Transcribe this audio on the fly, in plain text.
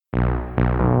And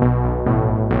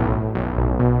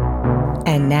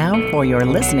now, for your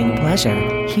listening pleasure,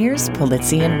 here's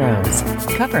Polizzi and Rose,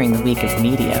 covering the week of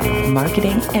media,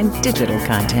 marketing, and digital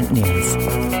content news.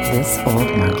 This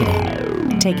Old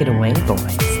Marketing. Take it away,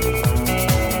 boys.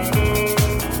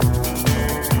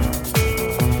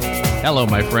 Hello,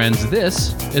 my friends.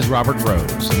 This is Robert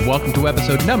Rose, and welcome to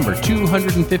episode number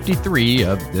 253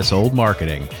 of This Old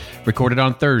Marketing, recorded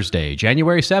on Thursday,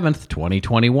 January 7th,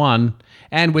 2021.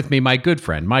 And with me, my good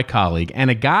friend, my colleague, and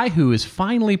a guy who is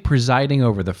finally presiding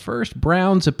over the first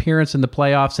Browns appearance in the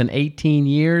playoffs in 18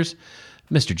 years,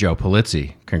 Mr. Joe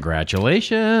Polizzi.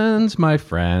 Congratulations, my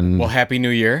friend. Well, Happy New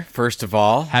Year, first of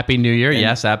all. Happy New Year.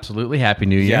 Yes, absolutely. Happy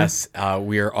New Year. Yes,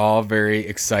 we are all very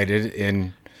excited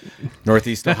in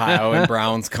Northeast Ohio and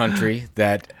Browns country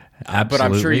that... but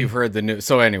I'm sure you've heard the news.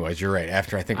 So, anyways, you're right.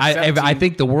 After I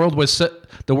think the world was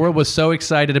so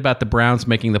excited about the Browns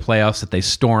making the playoffs that they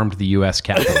stormed the U.S.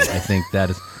 Capitol. I think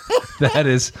that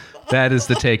is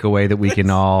the takeaway that we can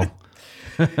all.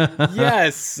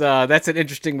 Yes, that's an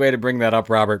interesting way to bring that up,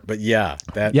 Robert. But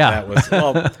that was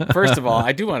well. First of all,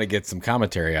 I do want to get some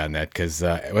commentary on that because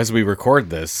as we record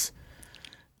this,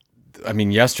 I mean,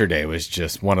 yesterday was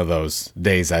just one of those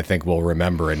days I think we'll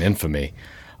remember in infamy.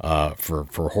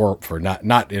 For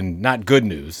not good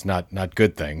news, not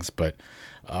good things, but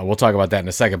we'll talk about that in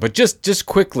a second. But just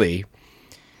quickly,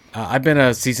 I've been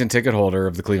a season ticket holder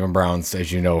of the Cleveland Browns,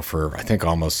 as you know, for I think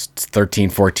almost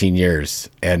 13, 14 years,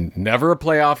 and never a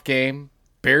playoff game,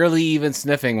 barely even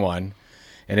sniffing one.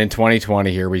 And in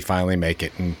 2020, here we finally make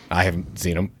it, and I haven't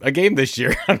seen a game this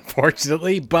year,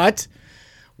 unfortunately, but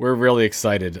we're really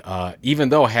excited, even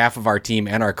though half of our team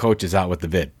and our coach is out with the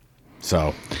vid.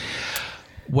 So.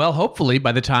 Well, hopefully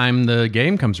by the time the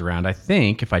game comes around, I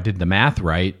think, if I did the math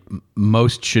right,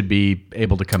 most should be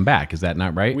able to come back. Is that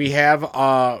not right? We have,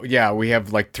 we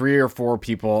have like 3 or 4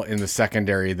 people in the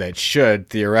secondary that should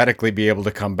theoretically be able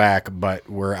to come back, but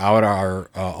we're out our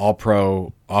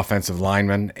all-pro offensive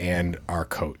lineman and our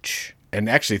coach. And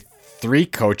actually 3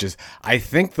 coaches. I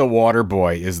think the water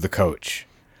boy is the coach.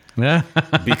 Yeah.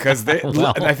 Because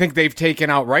I think they've taken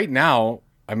out right now,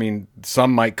 I mean,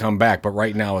 some might come back, but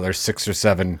right now there's 6 or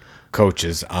 7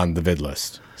 coaches on the vid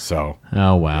list. So,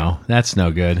 oh wow, that's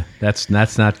no good. That's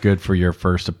not good for your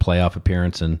first playoff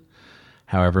appearance in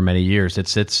however many years.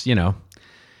 It's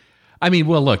I mean,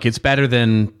 well, look, it's better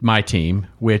than my team,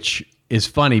 which is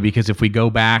funny because if we go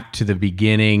back to the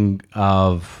beginning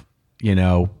of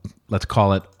let's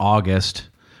call it August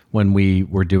when we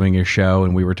were doing a show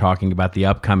and we were talking about the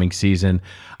upcoming season,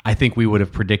 I think we would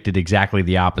have predicted exactly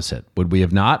the opposite. Would we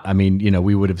have not? I mean,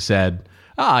 we would have said,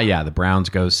 the Browns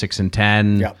go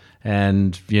 6-10 yep.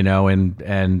 and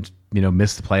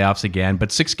miss the playoffs again.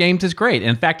 But 6 games is great.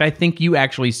 In fact, I think you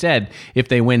actually said if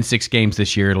they win 6 games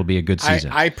this year, it'll be a good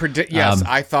season. I predict. Yes,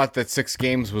 I thought that 6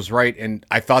 games was right, and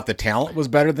I thought the talent was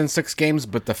better than 6 games.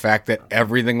 But the fact that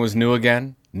everything was new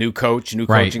again, new coach, new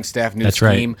coaching staff, new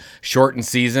scheme, shortened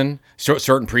season,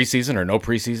 shortened preseason or no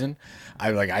preseason.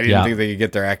 I didn't think they could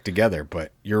get their act together.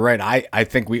 But you're right. I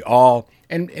think we all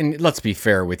and let's be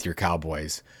fair with your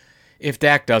Cowboys. If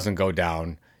Dak doesn't go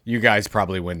down, you guys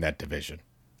probably win that division.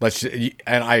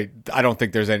 I don't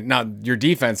think there's any. Now your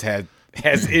defense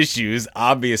has issues,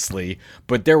 obviously,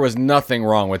 but there was nothing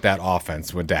wrong with that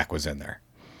offense when Dak was in there.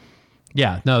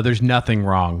 Yeah, no, there's nothing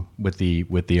wrong with the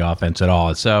offense at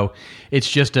all. So it's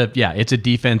just it's a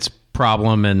defense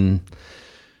problem, and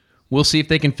we'll see if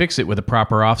they can fix it with a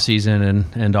proper offseason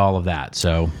and all of that.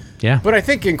 So yeah. But I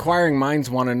think inquiring minds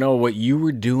want to know what you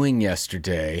were doing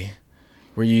yesterday.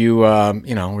 Were you,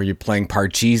 were you playing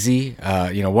Parcheesi?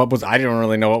 What was? I didn't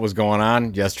really know what was going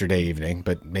on yesterday evening,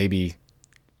 but maybe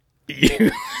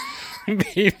you,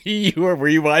 were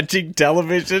you watching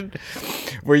television?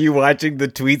 Were you watching the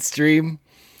tweet stream?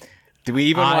 Do we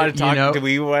even want to talk? Do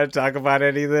we want to talk about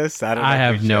any of this? I don't know. I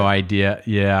have no idea.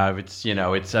 Yeah, it's.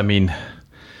 I mean,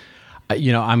 I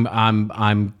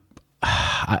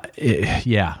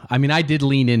mean, I did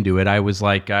lean into it. I was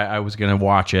like, I was going to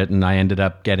watch it, and I ended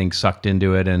up getting sucked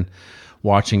into it and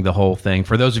watching the whole thing.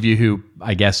 For those of you who,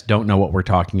 I guess, don't know what we're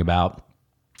talking about,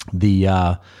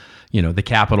 the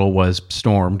Capitol was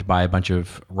stormed by a bunch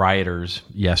of rioters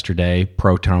yesterday,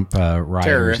 pro-Trump rioters,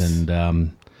 terrorists. And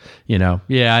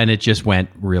and it just went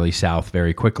really south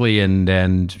very quickly,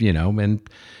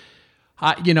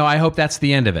 I hope that's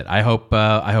the end of it. I hope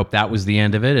that was the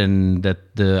end of it, and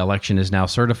that the election is now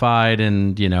certified,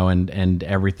 and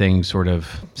everything sort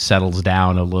of settles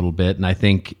down a little bit. And I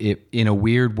think in a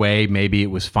weird way, maybe it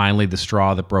was finally the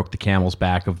straw that broke the camel's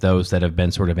back of those that have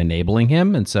been sort of enabling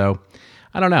him. And so,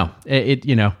 I don't know.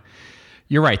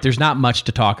 You're right. There's not much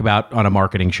to talk about on a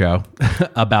marketing show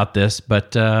about this,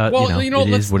 but it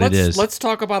is what it is. Let's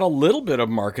talk about a little bit of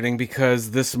marketing,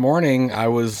 because this morning I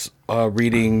was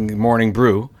reading Morning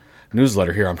Brew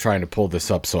newsletter here. I'm trying to pull this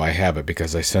up so I have it,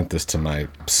 because I sent this to my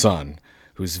son,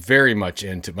 who's very much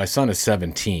into. My son is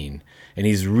 17, and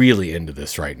he's really into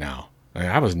this right now.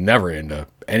 I was never into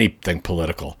anything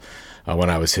political when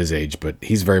I was his age, but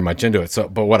he's very much into it. So,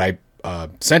 but what I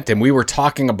sent him, we were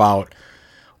talking about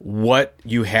what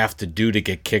you have to do to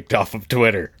get kicked off of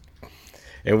Twitter.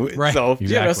 Right. So,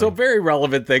 exactly. So very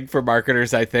relevant thing for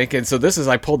marketers, I think. And so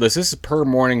I pulled this. This is per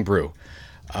Morning Brew.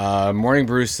 Morning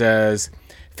Brew says,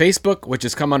 Facebook, which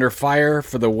has come under fire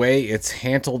for the way it's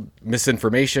handled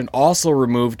misinformation, also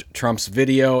removed Trump's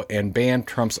video and banned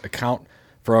Trump's account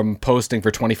from posting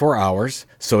for 24 hours.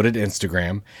 So did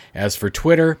Instagram. As for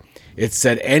Twitter, it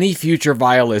said any future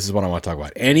violations, is what I want to talk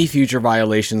about. Any future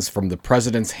violations from the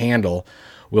president's handle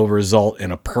will result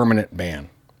in a permanent ban.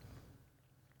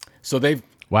 So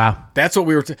that's what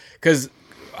we were, because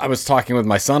I was talking with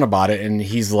my son about it, and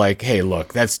he's like, hey,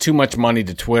 look, that's too much money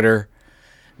to Twitter.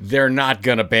 They're not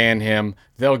going to ban him.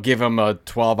 They'll give him a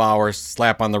 12-hour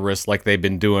slap on the wrist like they've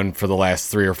been doing for the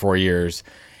last 3 or 4 years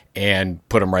and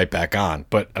put him right back on.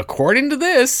 But according to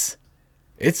this,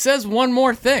 it says one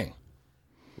more thing.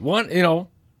 Long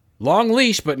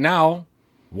leash, but now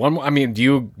one more. I mean,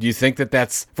 do you think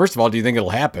that's, first of all, do you think it'll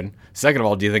happen? Second of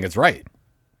all, do you think it's right?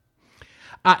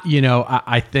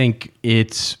 I think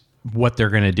it's what they're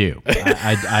going to do. What kind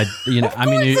of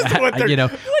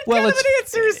an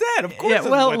answer is that? Of course. Yeah,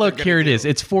 well, look, here it is.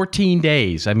 It's 14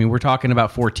 days. I mean, we're talking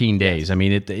about 14 days. I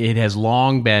mean, it has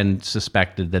long been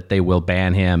suspected that they will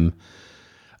ban him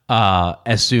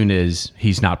as soon as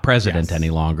he's not president any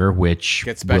longer, which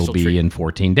will be in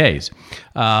 14 days.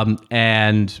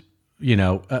 And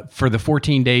for the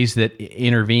 14 days that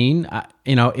intervene,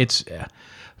 it's,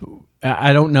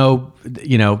 I don't know,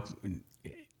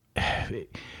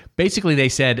 basically they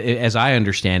said, as I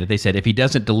understand it, they said if he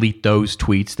doesn't delete those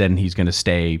tweets, then he's going to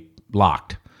stay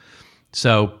locked.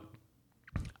 So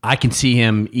I can see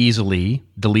him easily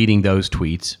deleting those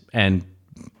tweets and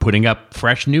putting up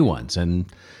fresh new ones. And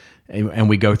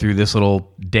we go through this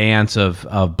little dance of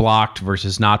blocked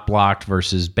versus not blocked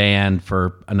versus banned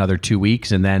for another 2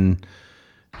 weeks, and then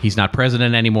he's not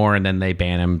president anymore, and then they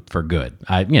ban him for good.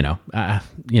 And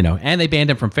they banned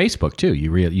him from Facebook too.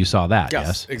 You saw that,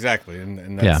 yes? Exactly,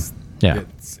 and that's,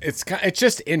 it's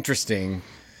just interesting.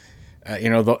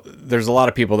 There's a lot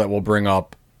of people that will bring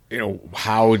up,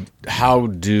 how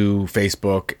do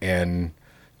Facebook and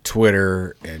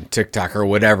Twitter and TikTok or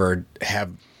whatever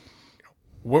have.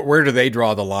 Where do they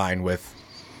draw the line with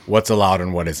what's allowed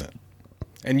and what isn't?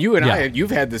 And you and you've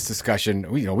had this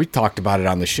discussion. We talked about it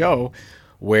on the show,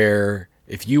 where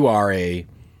if you are a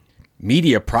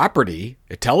media property,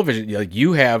 a television,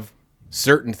 you have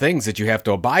certain things that you have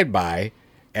to abide by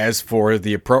as for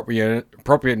the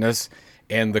appropriateness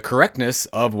and the correctness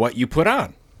of what you put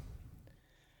on.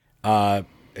 And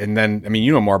then,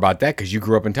 you know more about that because you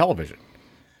grew up in television.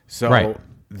 So. Right.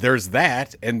 There's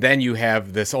that, and then you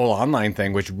have this whole online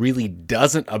thing, which really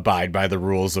doesn't abide by the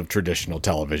rules of traditional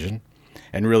television,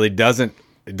 and really doesn't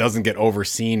get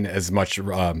overseen as much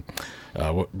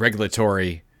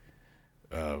regulatory,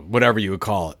 whatever you would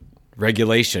call it,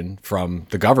 regulation from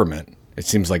the government. It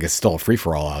seems like it's still a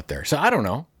free-for-all out there. So I don't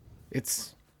know.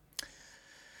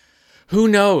 Who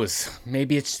knows?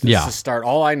 Maybe it's just a start.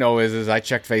 All I know is I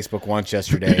checked Facebook once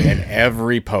yesterday, and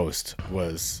every post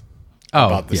was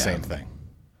about the same thing.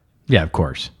 Yeah, of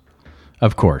course.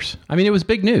 I mean, it was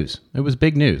big news. And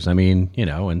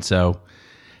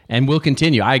we'll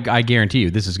continue. I guarantee you,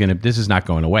 this is not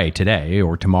going away today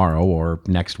or tomorrow or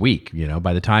next week.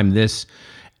 By the time this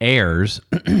airs,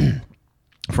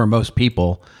 for most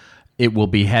people, it will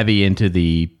be heavy into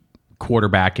the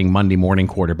quarterbacking, Monday morning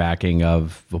quarterbacking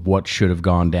of what should have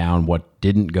gone down, what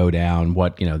didn't go down,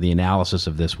 what the analysis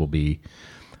of this will be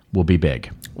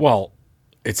big. Well,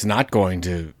 it's not going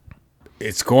to.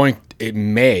 It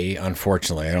may,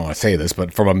 unfortunately, I don't want to say this,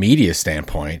 but from a media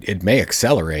standpoint, it may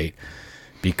accelerate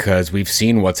because we've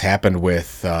seen what's happened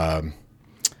with,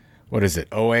 what is it,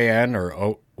 OAN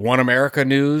or One America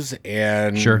News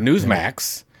and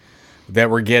Newsmax,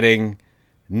 that we're getting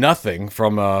nothing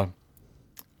from a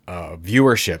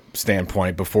viewership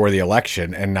standpoint before the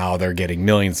election, and now they're getting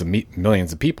millions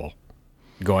of people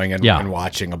going and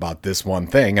watching about this one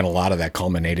thing, and a lot of that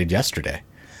culminated yesterday.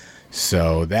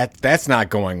 So that's not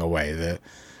going away.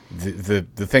 The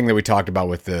thing that we talked about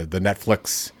with the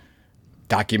Netflix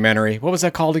documentary, what was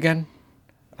that called again?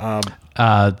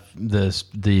 What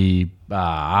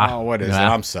is it?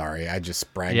 I'm sorry. I just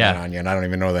sprang that on you, and I don't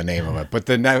even know the name of it. But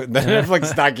the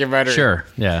Netflix documentary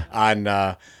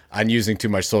on using too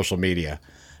much social media.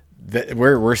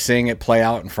 We're seeing it play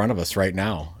out in front of us right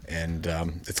now, and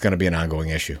it's going to be an ongoing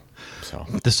issue. So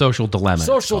the social dilemma.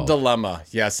 Social dilemma.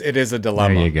 Yes, it is a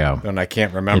dilemma. There you go. And I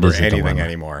can't remember anything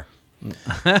anymore.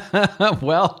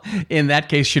 Well, in that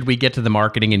case, should we get to the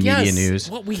marketing and media news?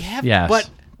 Well, we have. Yes. But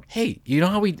hey, you know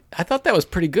how I thought that was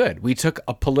pretty good. We took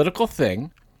a political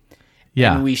thing,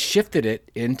 and we shifted it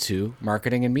into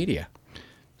marketing and media.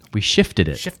 We shifted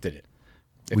it. If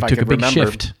We I took a could big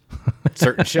remember shift.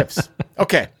 certain shifts.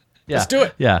 Okay. Let's do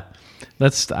it. Yeah.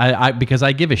 Because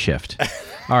I give a shift.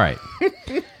 All right.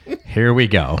 Here we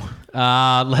go.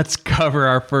 Let's cover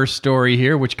our first story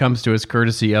here, which comes to us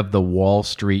courtesy of the Wall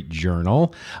Street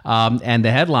Journal. And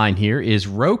the headline here is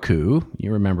Roku.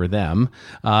 You remember them.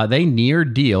 They near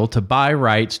deal to buy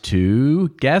rights to,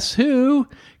 guess who?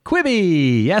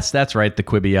 Quibi. Yes, that's right. The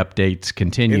Quibi updates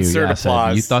continue. Insert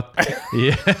applause. You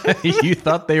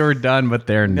thought they were done, but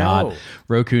they're not.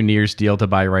 Roku nears deal to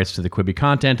buy rights to the Quibi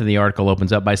content, and the article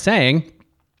opens up by saying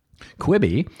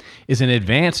Quibi is in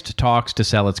advanced talks to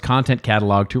sell its content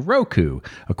catalog to Roku,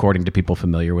 according to people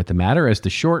familiar with the matter, as the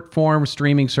short-form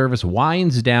streaming service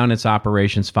winds down its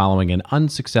operations following an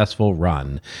unsuccessful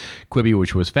run. Quibi,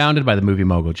 which was founded by the movie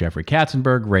mogul Jeffrey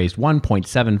Katzenberg, raised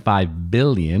 $1.75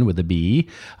 billion with a B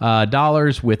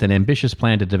dollars with an ambitious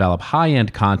plan to develop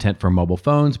high-end content for mobile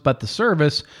phones, but the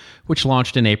service, which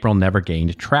launched in April, never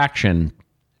gained traction.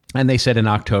 And they said in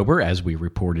October, as we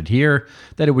reported here,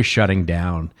 that it was shutting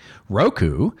down.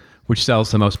 Roku, which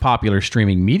sells the most popular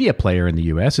streaming media player in the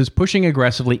U.S., is pushing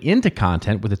aggressively into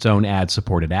content with its own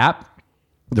ad-supported app,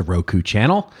 the Roku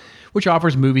Channel, which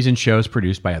offers movies and shows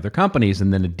produced by other companies.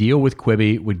 And then a deal with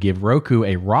Quibi would give Roku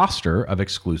a roster of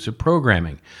exclusive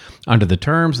programming. Under the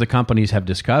terms the companies have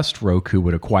discussed, Roku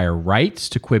would acquire rights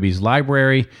to Quibi's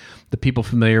library. The people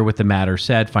familiar with the matter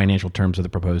said financial terms of the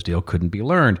proposed deal couldn't be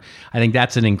learned. I think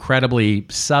that's an incredibly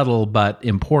subtle but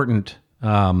important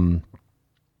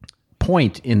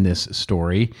point in this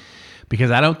story, because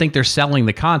I don't think they're selling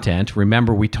the content.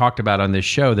 Remember, we talked about on this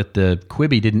show that the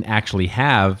Quibi didn't actually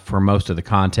have, for most of the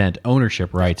content,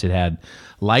 ownership rights. It had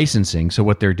licensing. So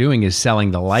what they're doing is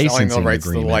selling the licensing selling the rights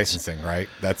agreements. To the licensing, right?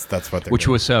 That's what they're which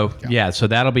doing. Was so so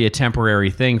that'll be a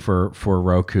temporary thing for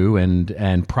Roku,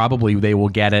 and probably they will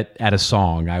get it at a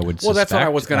song, I would suspect. Well, that's what I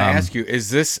was going to ask you.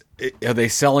 Are they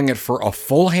selling it for a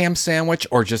full ham sandwich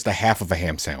or just a half of a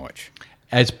ham sandwich?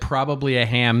 As probably a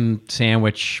ham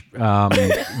sandwich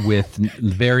with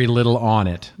very little on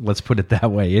it. Let's put it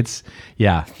that way. It's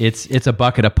a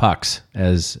bucket of pucks,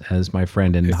 as my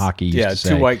friend in hockey used to say.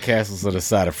 Yeah, 2 White Castles and a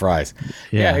side of fries.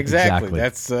 Yeah, exactly.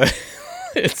 That's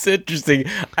it's interesting.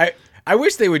 I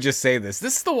wish they would just say this.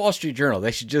 This is the Wall Street Journal.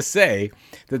 They should just say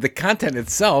that the content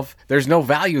itself, there's no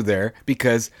value there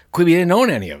because Quibi didn't own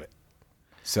any of it.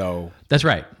 So that's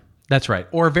right. That's right.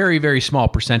 Or a very, very small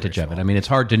percentage of it. I mean, it's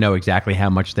hard to know exactly how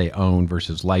much they own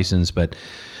versus license, but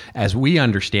as we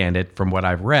understand it from what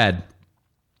I've read,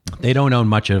 they don't own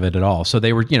much of it at all. So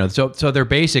they were, so they're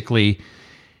basically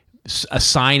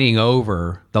assigning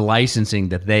over the licensing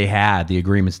that they had, the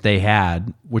agreements they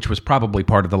had, which was probably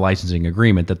part of the licensing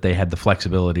agreement, that they had the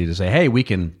flexibility to say, hey, we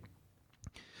can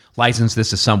license this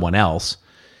to someone else,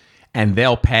 and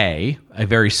they'll pay a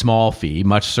very small fee,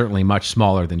 certainly much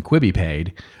smaller than Quibi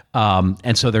paid.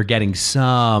 And so they're getting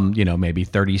some, maybe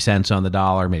 30 cents on the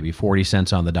dollar, maybe 40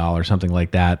 cents on the dollar, something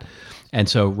like that. And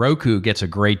so Roku gets a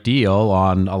great deal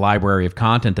on a library of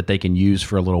content that they can use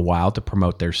for a little while to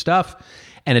promote their stuff.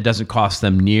 And it doesn't cost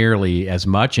them nearly as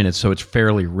much. And so it's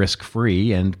fairly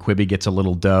risk-free. And Quibi gets a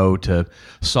little dough to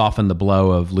soften the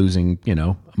blow of losing,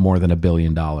 more than $1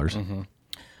 billion. Mm-hmm.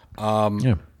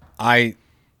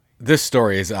 This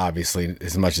story is obviously,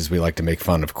 as much as we like to make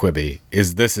fun of Quibi,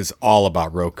 this is all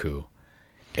about Roku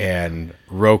and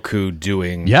Roku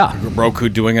doing a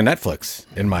Netflix,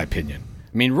 in my opinion.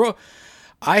 I mean,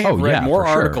 I have read more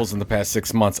articles in the past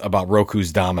 6 months about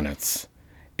Roku's dominance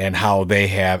and how they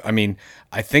have. I mean,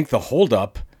 I think the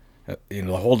holdup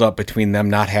between them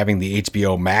not having the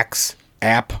HBO Max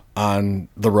app on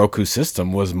the Roku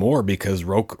system was more because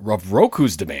of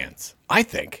Roku's demands, I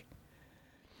think,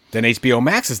 than HBO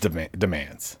Max's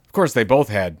demands. Of course, they both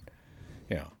had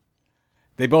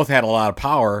a lot of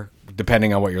power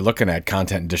depending on what you're looking at,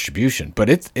 content and distribution. But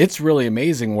it's really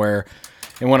amazing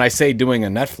and when I say doing a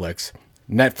Netflix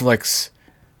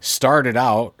started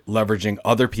out leveraging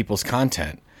other people's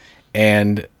content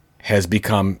and has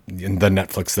become the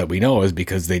Netflix that we know is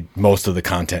because most of the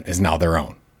content is now their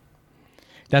own.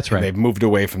 That's right. And they've moved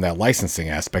away from that licensing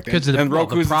aspect. Because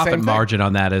the profit margin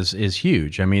on that is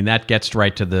huge. I mean, that gets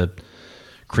right to the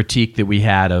critique that we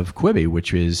had of Quibi,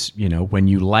 which is, when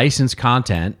you license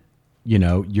content,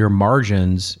 your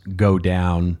margins go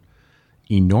down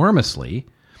enormously.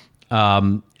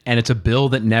 And it's a bill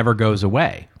that never goes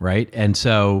away, right? And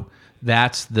so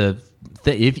that's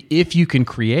if you can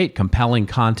create compelling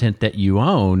content that you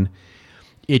own,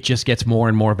 it just gets more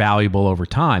and more valuable over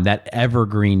time. That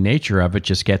evergreen nature of it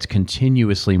just gets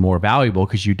continuously more valuable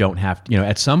because you don't have,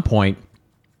 at some point,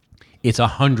 it's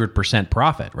 100%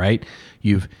 profit, right?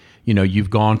 You've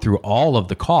gone through all of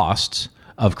the costs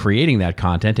of creating that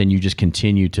content, and you just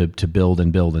continue to build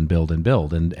and build and build and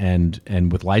build.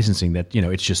 And with licensing, that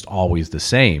it's just always the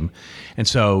same, and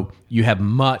so you have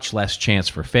much less chance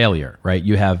for failure, right?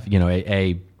 You have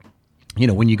when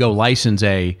you go license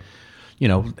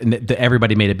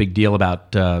everybody made a big deal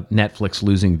about Netflix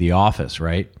losing The Office,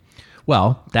 right?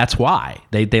 Well, that's why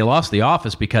they lost The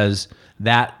Office, because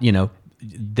that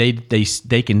they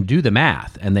can do the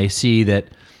math, and they see that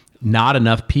not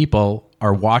enough people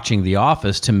are watching The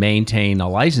Office to maintain a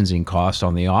licensing cost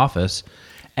on The Office,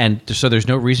 and so there's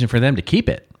no reason for them to keep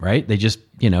it, right? They just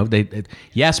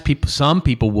some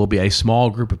people will be, a small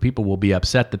group of people will be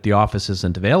upset that The Office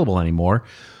isn't available anymore.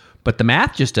 But the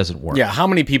math just doesn't work. Yeah, how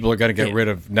many people are going to get rid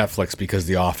of Netflix because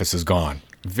The Office is gone?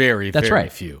 Very few. That's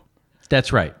right.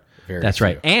 Very few.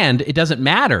 Right. And it doesn't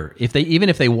matter if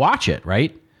they watch it,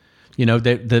 right?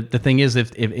 The thing is,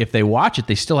 if they watch it,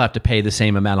 they still have to pay the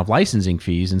same amount of licensing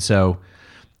fees, and so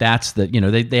that's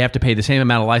they have to pay the same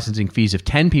amount of licensing fees if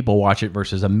 10 people watch it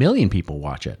versus 1 million people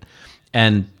watch it,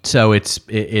 and so it's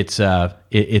a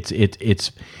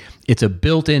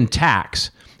built-in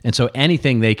tax. And so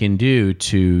anything they can do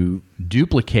to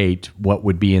duplicate what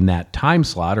would be in that time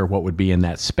slot or what would be in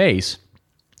that space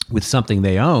with something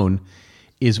they own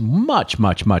is much,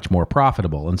 much, much more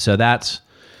profitable. And so that's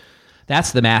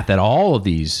the math that all of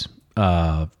these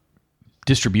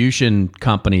distribution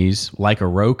companies like a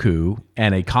Roku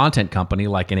and a content company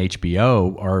like an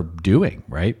HBO are doing,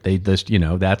 right? They just,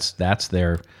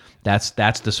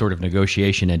 that's the sort of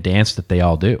negotiation and dance that they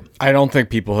all do. I don't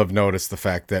think people have noticed the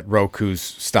fact that Roku's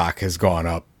stock has gone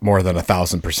up more than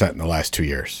 1,000% in the last 2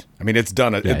 years. I mean, it's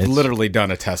literally done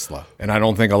a Tesla. And I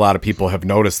don't think a lot of people have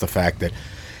noticed the fact that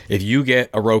if you get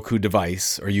a Roku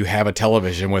device or you have a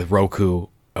television with Roku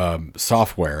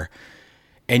software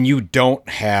and you don't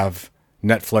have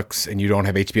Netflix and you don't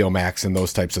have HBO Max and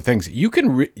those types of things,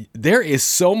 there is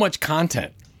so much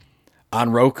content on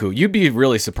Roku, you'd be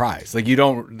really surprised.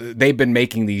 They've been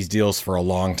making these deals for a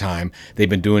long time. They've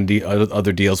been doing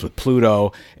other deals with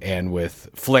Pluto and with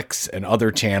Flix and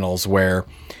other channels where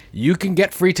you can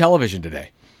get free television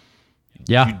today.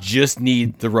 Yeah. You just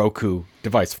need the Roku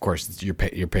device. Of course, you're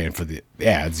paying for the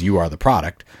ads. You are the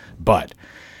product. But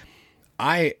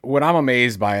what I'm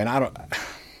amazed by, and I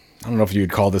don't know if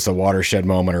you'd call this a watershed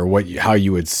moment or how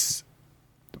you would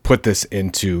put this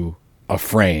into a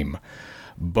frame,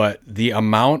 but the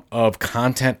amount of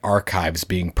content archives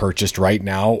being purchased right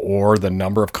now, or the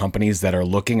number of companies that are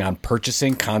looking on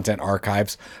purchasing content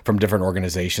archives from different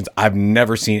organizations, I've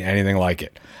never seen anything like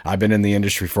it. I've been in the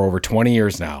industry for over 20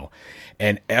 years now,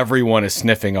 and everyone is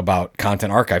sniffing about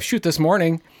content archives. Shoot, this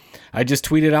morning, I just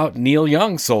tweeted out Neil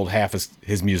Young sold half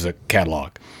his music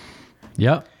catalog.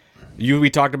 Yep. We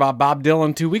talked about Bob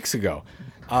Dylan 2 weeks ago.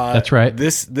 That's right.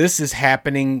 This is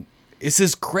happening. This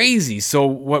is crazy. So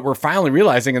what we're finally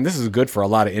realizing, and this is good for a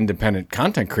lot of independent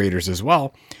content creators as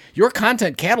well, your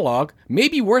content catalog may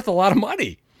be worth a lot of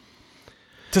money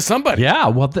to somebody. Yeah,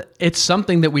 well, it's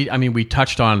something that we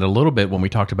touched on it a little bit when we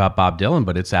talked about Bob Dylan,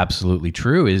 but it's absolutely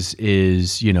true.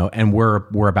 And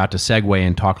we're about to segue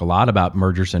and talk a lot about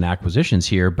mergers and acquisitions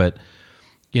here, but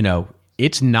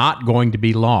it's not going to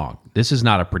be long. This is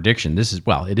not a prediction.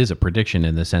 It is a prediction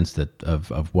in the sense that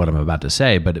of what I'm about to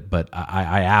say, but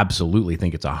I absolutely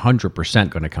think it's 100%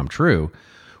 going to come true,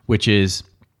 which is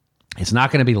it's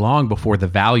not going to be long before the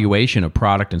valuation of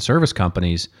product and service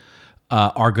companies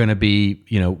are going to be,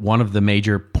 one of the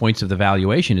major points of the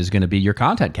valuation is going to be your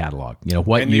content catalog. The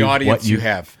audience you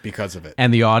have because of it.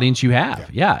 And the audience you have.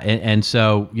 Yeah. And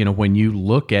so, when you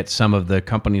look at some of the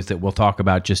companies that we'll talk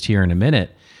about just here in a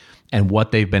minute, and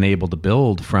what they've been able to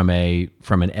build from an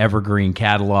evergreen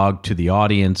catalog to the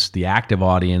audience, the active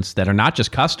audience that are not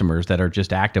just customers, that are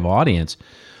just active audience,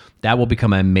 that will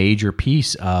become a major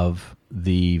piece of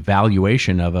the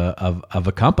valuation of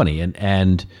a company,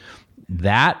 and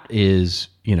that is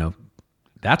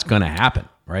that's going to happen,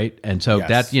 right? And so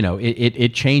yes. that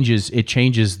it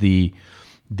changes the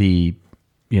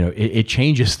it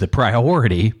changes the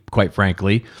priority, quite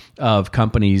frankly, of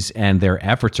companies and their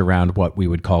efforts around what we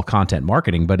would call content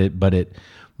marketing. But it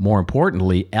more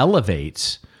importantly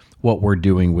elevates what we're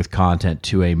doing with content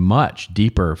to a much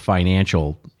deeper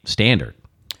financial standard.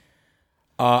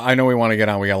 I know we want to get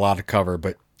on. We got a lot to cover,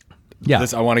 but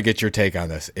I want to get your take on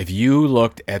this. If you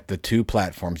looked at the two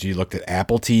platforms, you looked at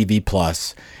Apple TV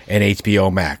Plus and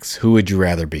HBO Max, who would you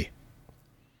rather be?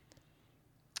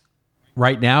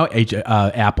 Right now,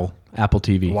 Apple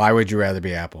TV. Why would you rather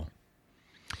be Apple?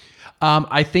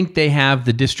 I think they have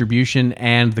the distribution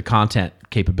and the content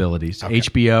capabilities. Okay.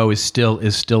 HBO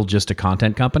is still just a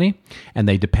content company, and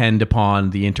they depend upon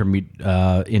the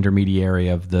intermediary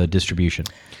of the distribution.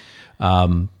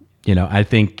 I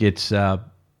think it's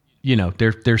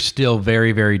they're still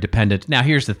very, very dependent. Now,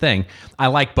 here's the thing: I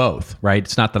like both. Right?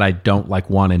 It's not that I don't like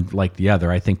one and like the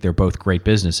other. I think they're both great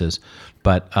businesses.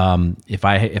 But if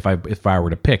I were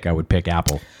to pick, I would pick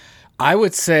Apple. I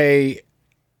would say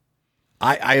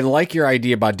I like your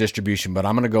idea about distribution, but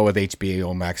I'm going to go with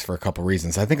HBO Max for a couple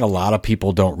reasons. I think a lot of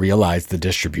people don't realize the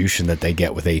distribution that they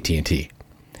get with AT&T.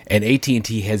 And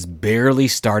AT&T has barely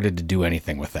started to do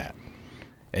anything with that.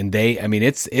 And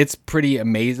it's pretty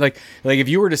amazing. Like if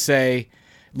you were to say,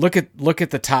 look at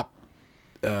the top,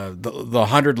 the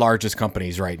 100 largest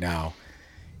companies right now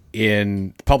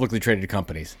in publicly traded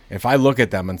companies. If I look at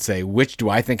them and say, which do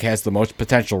I think has the most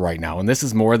potential right now? And this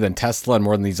is more than Tesla and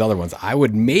more than these other ones. I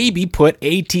would maybe put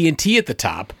AT&T at the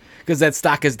top because that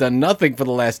stock has done nothing for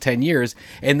the last 10 years.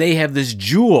 And they have this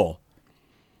jewel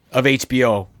of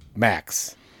HBO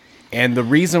Max. And the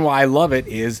reason why I love it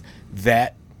is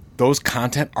that those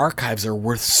content archives are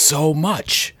worth so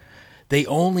much. They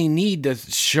only need to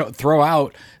throw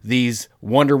out these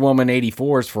Wonder Woman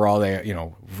 84s for all they,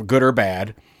 for good or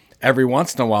bad, every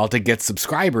once in a while to get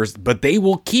subscribers, but they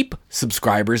will keep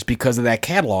subscribers because of that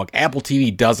catalog. Apple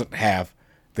TV doesn't have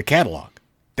the catalog.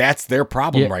 That's their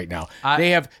problem right now.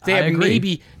 They have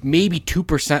maybe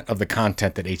 2% of the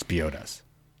content that HBO does.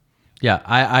 Yeah,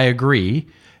 I agree.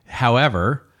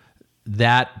 However,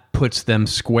 that puts them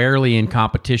squarely in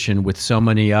competition with so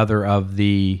many other of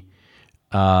the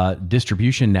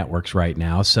distribution networks right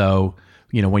now. So,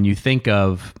 when you think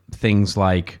of things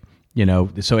like,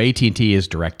 so AT&T is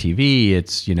DirecTV,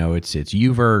 it's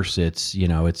Uverse,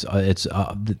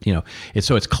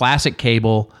 it's classic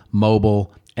cable,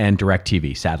 mobile, and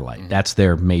DirecTV satellite. Mm-hmm. That's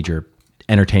their major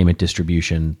entertainment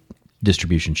distribution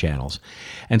channels.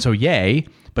 And so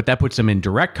but that puts them in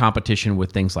direct competition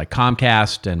with things like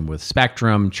Comcast and with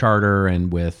Spectrum, Charter,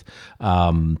 and with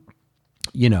Verizon,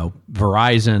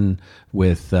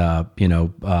 with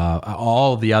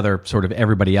all the other sort of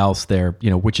everybody else there,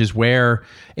 which is where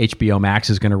HBO Max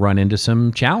is going to run into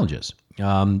some challenges,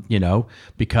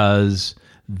 because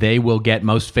they will get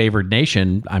most favored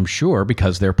nation, I'm sure,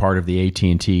 because they're part of the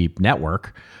AT&T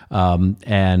network, and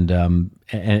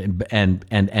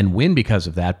win because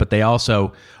of that. But they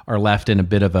also are left in a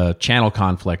bit of a channel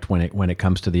conflict when it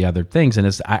comes to the other things. And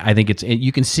I think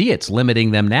you can see it's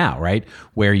limiting them now, right?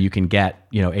 Where you can get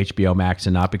HBO Max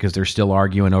and not, because they're still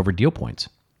arguing over deal points.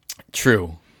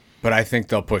 True. But I think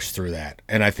they'll push through that,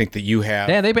 and I think that you have.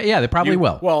 They probably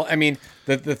will. Well, I mean,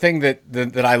 the thing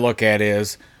that I look at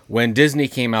is when Disney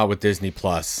came out with Disney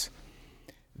Plus,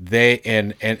 they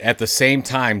and at the same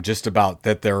time, just about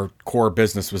that their core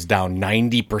business was down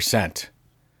 90%.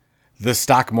 The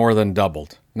stock more than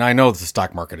doubled. Now I know the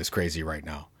stock market is crazy right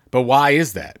now, but why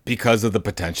is that? Because of the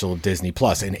potential of Disney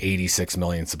Plus and 86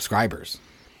 million subscribers.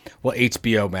 Well,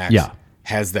 HBO Max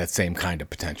has that same kind of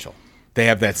potential. They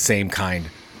have that same kind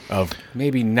of,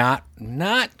 maybe not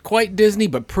quite Disney,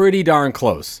 but pretty darn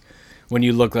close when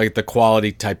you look like the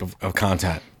quality type of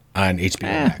content on HBO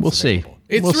Max. We'll see.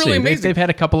 It's really amazing. They've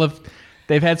had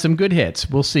they've had some good hits.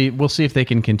 We'll see if they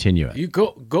can continue it. You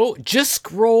go just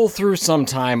scroll through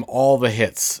sometime all the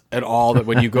hits and all that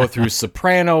when you go through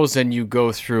Sopranos and you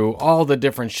go through all the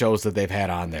different shows that they've had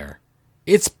on there.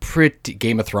 It's pretty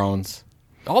Game of Thrones.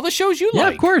 All the shows you like. Yeah,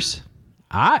 of course.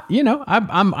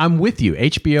 I'm with you.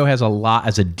 HBO has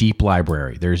a deep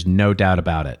library. There's no doubt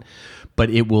about it. But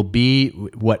it will be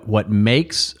what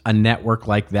makes a network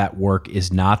like that work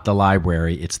is not the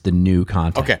library, it's the new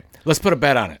content. Okay, let's put a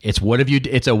bet on it. It's what have you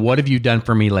done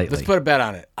for me lately? Let's put a bet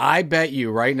on it. I bet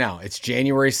you right now, it's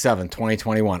January 7th,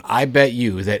 2021. I bet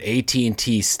you that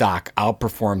AT&T stock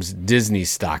outperforms Disney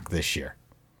stock this year.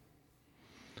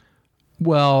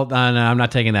 Well, no, I'm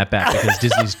not taking that back because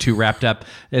Disney's too wrapped up.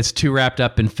 It's too wrapped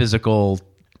up in physical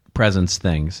presence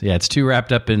things. Yeah, it's too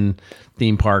wrapped up in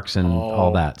theme parks and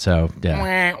all that. So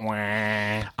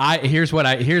yeah. Here's what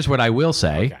I will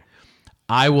say.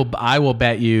 I will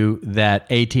bet you that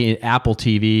Apple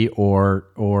TV or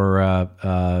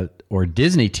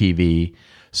Disney TV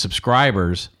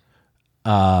subscribers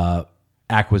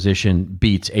acquisition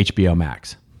beats HBO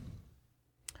Max.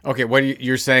 Okay, what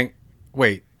you're saying?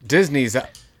 Wait, Disney's.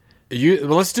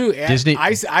 Let's do Disney.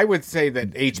 I would say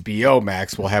that HBO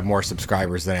Max will have more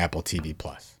subscribers than Apple TV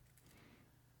Plus.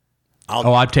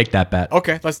 I'd take that bet.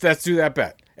 Okay, let's do that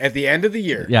bet. At the end of the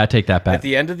year. Yeah, I take that bet. At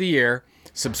the end of the year,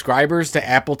 subscribers to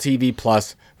Apple TV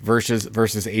Plus versus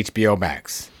HBO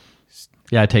Max.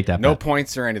 Yeah, I take that bet. No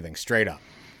points or anything, straight up.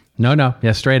 No.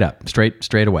 Yeah, straight up.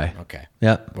 Straight away. Okay.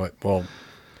 Yeah. What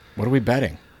are we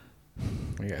betting?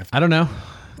 I don't know.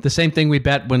 The same thing we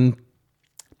bet when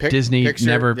Disney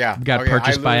never got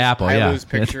purchased by Apple. I lose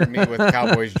picture of me with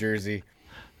Cowboys jersey.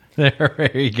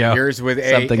 There you go. Yours with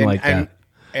something like that.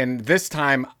 And this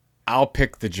time, I'll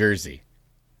pick the jersey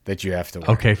that you have to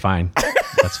wear. Okay, fine.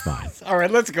 That's fine. All right,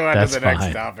 let's go on to the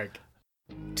next topic.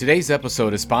 Today's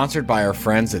episode is sponsored by our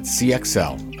friends at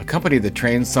CXL, a company that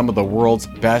trains some of the world's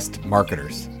best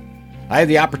marketers. I had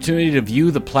the opportunity to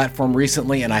view the platform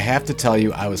recently, and I have to tell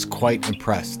you, I was quite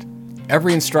impressed.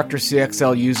 Every instructor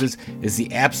CXL uses is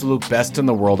the absolute best in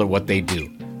the world at what they do.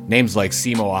 Names like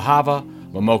Simo Ahava,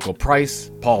 Momoko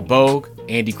Price, Paul Bogue,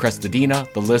 Andy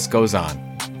Crestadina, the list goes on.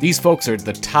 These folks are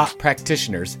the top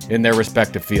practitioners in their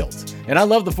respective fields. And I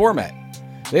love the format.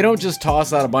 They don't just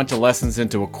toss out a bunch of lessons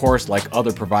into a course like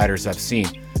other providers I've seen.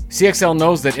 CXL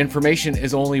knows that information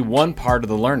is only one part of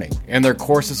the learning, and their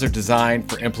courses are designed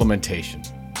for implementation.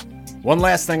 One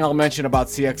last thing I'll mention about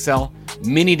CXL,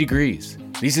 mini degrees.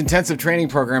 These intensive training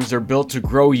programs are built to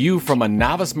grow you from a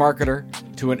novice marketer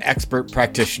to an expert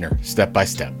practitioner, step by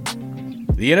step.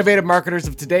 The innovative marketers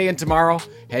of today and tomorrow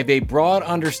have a broad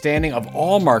understanding of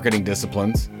all marketing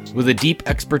disciplines with a deep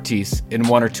expertise in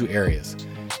one or two areas.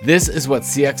 This is what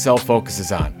CXL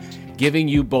focuses on, giving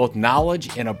you both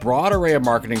knowledge in a broad array of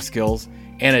marketing skills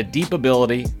and a deep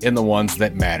ability in the ones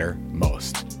that matter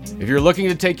most. If you're looking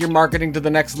to take your marketing to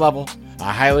the next level,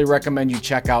 I highly recommend you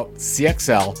check out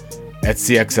CXL at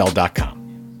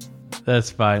cxl.com.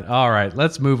 That's fine. All right,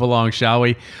 let's move along, shall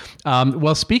we?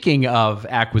 Well, speaking of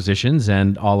acquisitions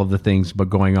and all of the things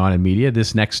going on in media,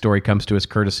 this next story comes to us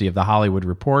courtesy of The Hollywood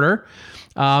Reporter.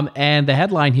 And the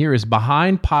headline here is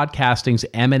Behind Podcasting's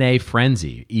M&A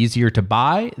Frenzy. Easier to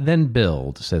buy than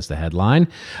build, says the headline.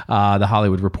 The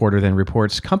Hollywood Reporter then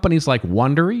reports companies like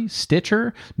Wondery,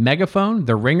 Stitcher, Megaphone,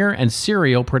 The Ringer, and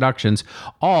Serial Productions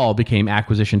all became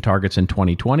acquisition targets in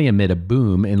 2020 amid a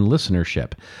boom in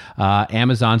listenership.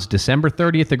 Amazon's December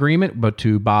 30th agreement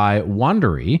to buy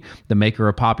Wondery, the maker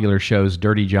of popular shows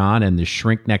Dirty John and The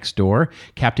Shrink Next Door,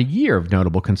 capped a year of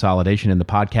notable consolidation in the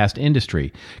podcast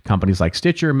industry. Companies like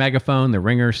Stitcher, Megaphone, The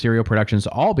Ringer, Serial Productions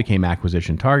all became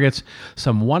acquisition targets.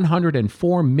 Some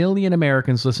 104 million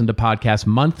Americans listened to podcasts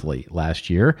monthly last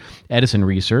year. Edison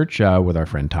Research, with our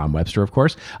friend Tom Webster, of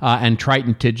course, and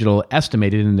Triton Digital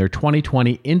estimated in their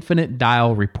 2020 Infinite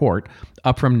Dial report,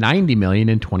 up from 90 million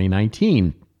in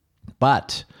 2019.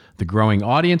 But the growing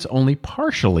audience only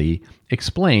partially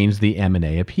explains the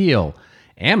M&A appeal.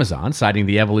 Amazon, citing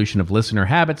the evolution of listener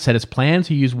habits, said its plan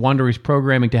to use Wondery's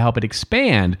programming to help it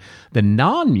expand the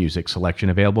non-music selection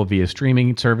available via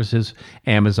streaming services,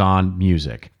 Amazon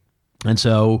Music. And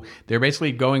so they're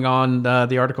basically going on,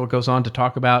 the article goes on to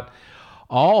talk about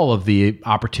all of the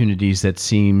opportunities that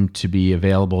seem to be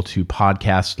available to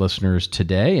podcast listeners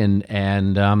today. And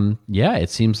it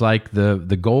seems like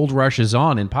the gold rush is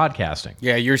on in podcasting.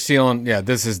 Yeah,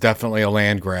 this is definitely a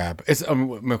land grab. It's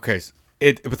okay.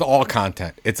 With all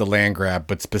content, it's a land grab,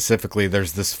 but specifically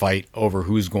there's this fight over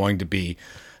who's going to be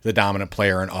the dominant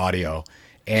player in audio.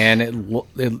 And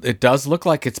it does look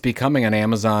like it's becoming an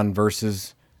Amazon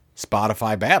versus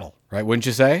Spotify battle, right? Wouldn't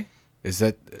you say? Is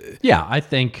that? Yeah, I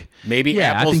think. Maybe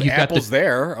Apple's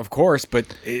there, of course, but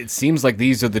it seems like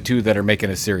these are the two that are making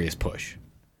a serious push.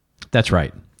 That's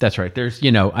right. There's,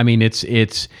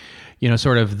 it's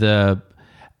sort of the,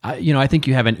 I think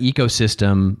you have an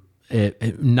ecosystem.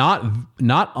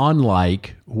 Not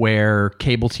unlike where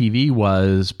cable TV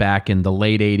was back in the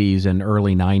late 80s and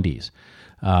early 90s,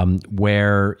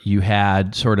 where you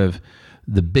had sort of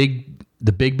the big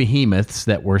behemoths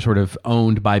that were sort of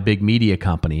owned by big media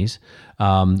companies,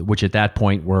 which at that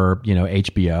point were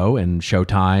HBO and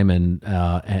Showtime,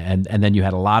 and then you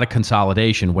had a lot of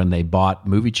consolidation when they bought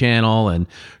Movie Channel and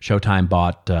Showtime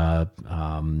bought.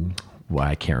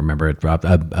 I can't remember it.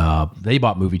 They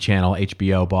bought Movie Channel.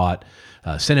 HBO bought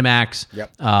Cinemax,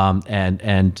 yep.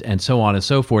 And so on and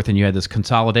so forth. And you had this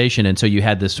consolidation, and so you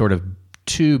had this sort of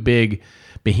two big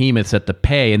behemoths at the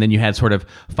pay, and then you had sort of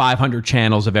 500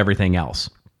 channels of everything else.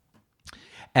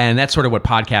 And that's sort of what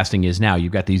podcasting is now.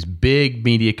 You've got these big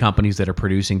media companies that are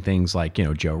producing things like,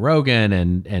 Joe Rogan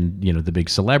and the big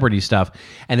celebrity stuff.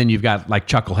 And then you've got like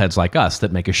chuckleheads like us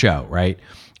that make a show, right?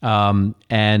 And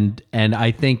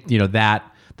I think, that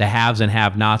the haves and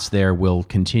have-nots there will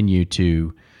continue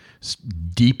to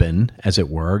deepen, as it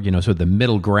were, so the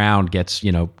middle ground gets,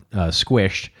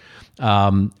 squished.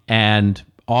 And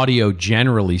audio,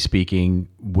 generally speaking,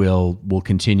 will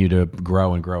continue to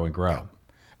grow and grow and grow.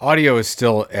 Audio is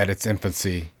still at its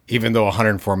infancy, even though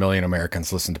 104 million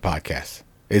Americans listen to podcasts.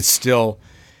 It's still,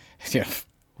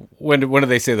 when did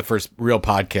they say the first real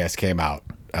podcast came out?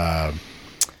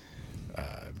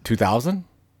 2000?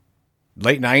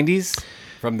 Late 90s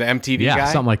from the MTV guy? Yeah,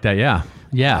 something like that, yeah.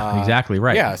 Yeah, exactly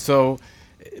right. Yeah, so,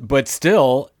 but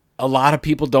still, a lot of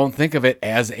people don't think of it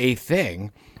as a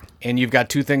thing. And you've got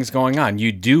two things going on.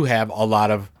 You do have a lot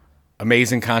of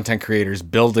amazing content creators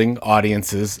building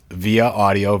audiences via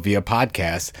audio, via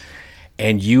podcasts.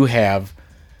 And you have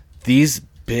these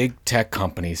big tech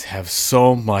companies have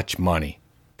so much money.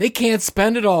 They can't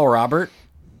spend it all, Robert.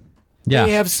 Yeah.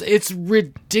 It's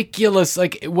ridiculous.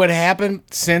 Like what happened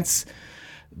since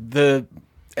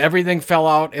everything fell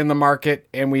out in the market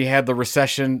and we had the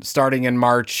recession starting in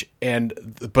March,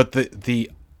 but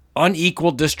the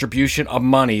unequal distribution of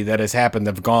money that has happened.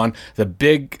 The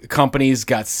big companies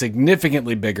got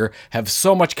significantly bigger, have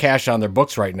so much cash on their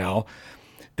books right now.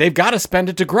 They've got to spend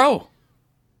it to grow.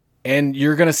 And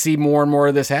you're going to see more and more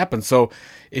of this happen. So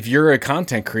if you're a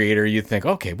content creator, you think,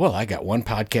 okay, well, I got one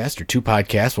podcast or two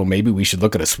podcasts. Well, maybe we should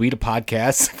look at a suite of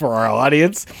podcasts for our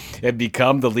audience and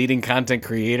become the leading content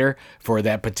creator for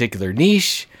that particular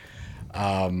niche.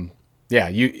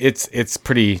 It's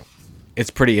pretty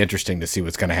interesting to see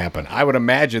what's going to happen. I would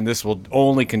imagine this will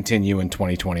only continue in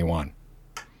 2021.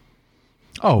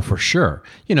 Oh, for sure.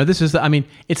 This is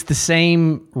it's the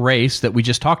same race that we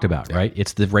just talked about, right?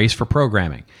 It's the race for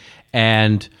programming.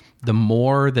 And the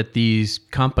more that these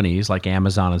companies like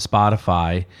Amazon and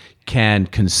Spotify can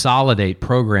consolidate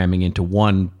programming into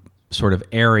one sort of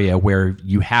area where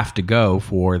you have to go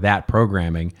for that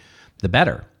programming, the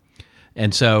better.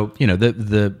 And so,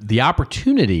 the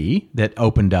opportunity that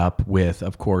opened up with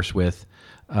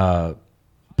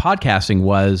podcasting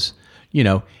was,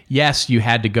 yes, you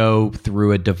had to go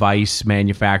through a device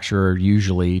manufacturer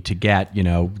usually to get,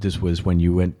 this was when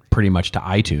you went pretty much to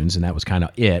iTunes and that was kind of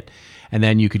it. And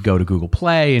then you could go to Google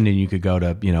Play and then you could go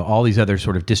to, all these other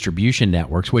sort of distribution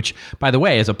networks, which, by the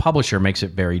way, as a publisher makes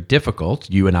it very difficult.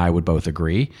 You and I would both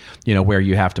agree, where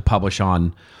you have to publish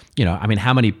on,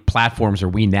 how many platforms are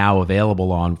we now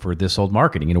available on for This Old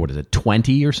Marketing? What is it,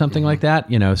 20 or something like that?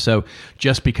 So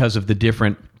just because of the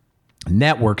different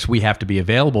networks we have to be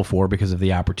available for because of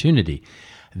the opportunity,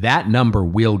 that number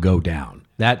will go down.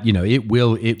 That, it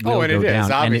will go down. It is,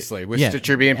 obviously, with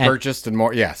Stitcher being purchased and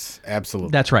more. Yes,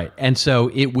 absolutely. That's right. And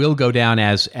so it will go down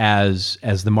as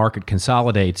the market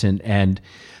consolidates. And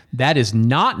that is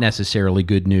not necessarily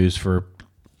good news for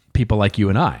people like you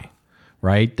and I.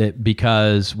 Right, that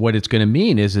because what it's going to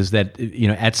mean is that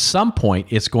at some point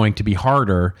it's going to be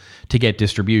harder to get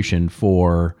distribution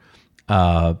for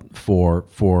to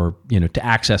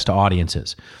access to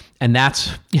audiences, and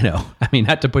that's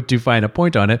not to put too fine a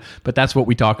point on it, but that's what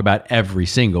we talk about every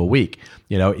single week.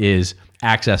 Is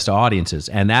access to audiences,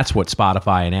 and that's what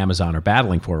Spotify and Amazon are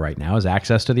battling for right now, is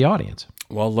access to the audience.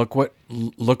 Well,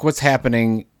 look what's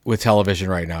happening with television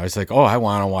right now. It's like, I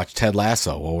want to watch Ted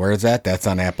Lasso. Well, where's that? That's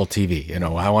on Apple TV.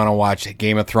 I want to watch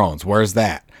Game of Thrones. Where's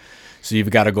that? So you've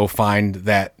got to go find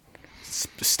that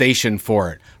station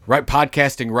for it. Right,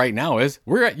 podcasting right now is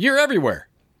you're everywhere.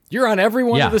 You're on every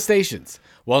one of the stations.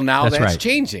 Well, now that's right.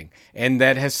 Changing, and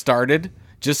that has started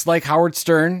just like Howard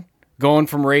Stern going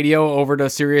from radio over to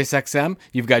Sirius XM.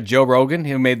 You've got Joe Rogan,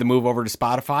 who made the move over to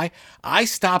Spotify. I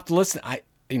stopped listening. I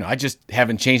just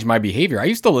haven't changed my behavior. I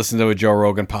used to listen to a Joe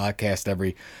Rogan podcast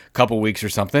every couple weeks or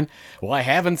something. Well, I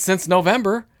haven't since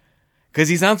November because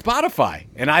he's on Spotify,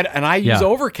 and I use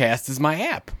Overcast as my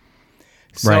app.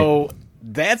 So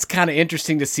that's kind of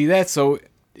interesting to see that. So,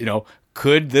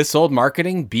 could This Old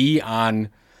Marketing be on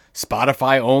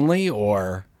Spotify only,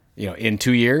 or in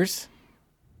 2 years?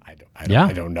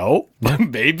 I don't know.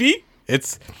 Maybe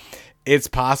it's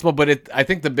possible, but I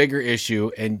think the bigger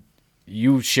issue, and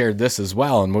you shared this as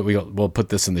well, and we'll put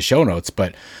this in the show notes,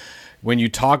 but when you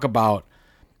talk about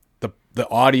the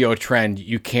audio trend,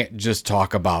 you can't just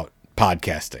talk about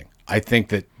podcasting. I think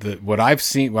that what I've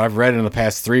read in the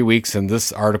past 3 weeks, and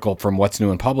this article from What's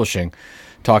New in Publishing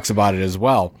talks about it as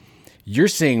well, you're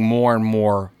seeing more and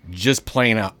more just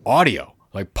plain audio.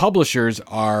 Like publishers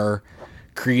are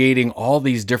creating all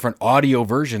these different audio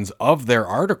versions of their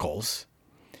articles,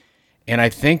 And I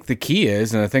think the key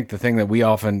is, and I think the thing that we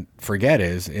often forget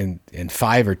is in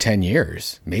 5 or 10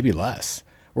 years, maybe less,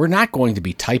 we're not going to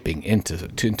be typing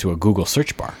into a Google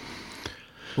search bar.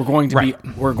 We're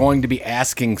going to be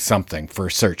asking something for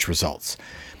search results.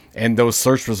 And those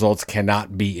search results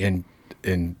cannot be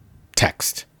in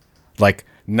text. Like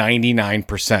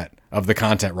 99% of the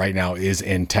content right now is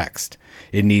in text.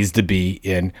 It needs to be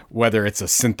in, whether it's a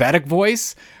synthetic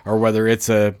voice or whether it's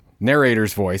a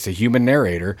narrator's voice, a human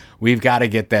narrator, we've got to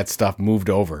get that stuff moved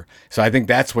over. So I think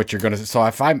that's what you're going to. So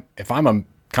if I'm a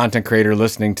content creator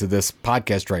listening to this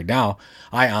podcast right now,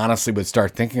 I honestly would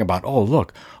start thinking about, oh,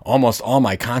 look, almost all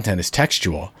my content is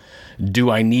textual. Do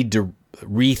I need to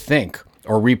rethink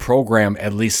or reprogram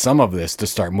at least some of this to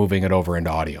start moving it over into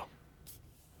audio?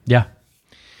 Yeah.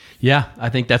 Yeah, I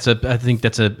think that's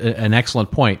an excellent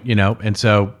point, and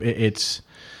so it's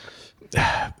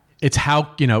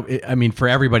how, I mean, for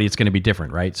everybody, it's going to be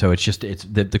different, right? So it's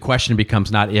the question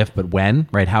becomes not if, but when,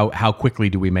 right? How quickly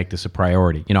do we make this a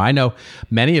priority? I know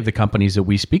many of the companies that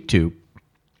we speak to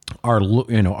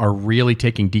are really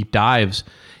taking deep dives,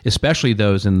 especially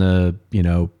those in the,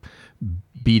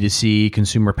 B2C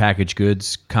consumer packaged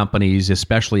goods companies,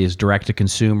 especially as direct to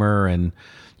consumer and,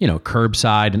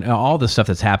 curbside and all the stuff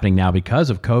that's happening now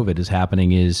because of COVID is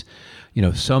happening is,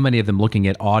 so many of them looking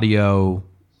at audio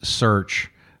search,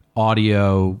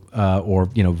 audio or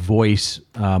voice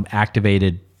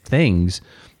activated things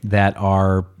that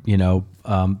are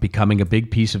becoming a big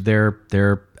piece of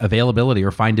their availability or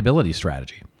findability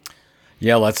strategy.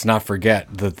 Yeah, let's not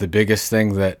forget that the biggest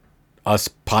thing that us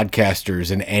podcasters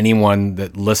and anyone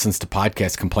that listens to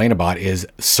podcasts complain about is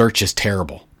search is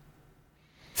terrible.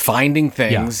 Finding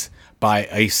things by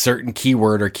a certain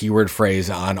keyword or keyword phrase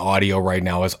on audio right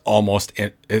now is almost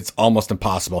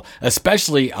impossible,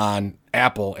 especially on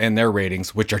Apple and their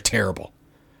ratings, which are terrible,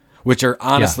 which are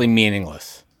honestly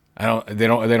meaningless. They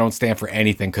don't stand for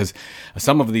anything, because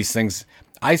some of these things,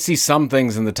 I see some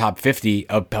things in the top 50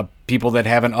 of people that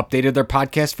haven't updated their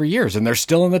podcast for years, and they're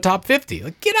still in the top 50.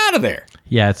 Like, get out of there.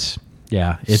 Yeah,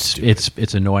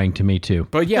 it's annoying to me too.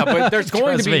 But there's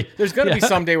going to be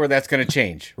someday where that's going to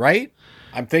change, right?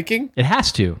 I'm thinking it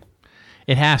has to.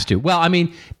 Well, I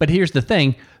mean, but here's the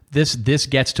thing. This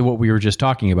gets to what we were just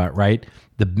talking about, right?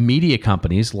 The media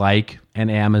companies like an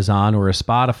Amazon or a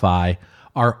Spotify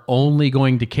are only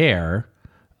going to care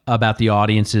about the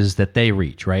audiences that they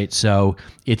reach, right? So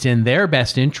it's in their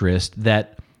best interest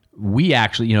that we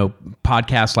actually,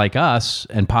 podcasts like us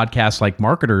and podcasts like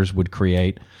marketers would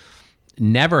create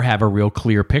never have a real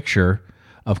clear picture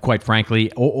of, quite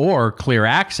frankly, or clear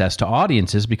access to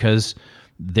audiences, because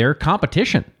they're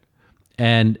competition.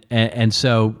 And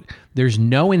so there's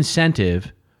no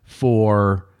incentive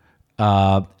for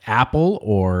Apple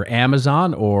or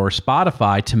Amazon or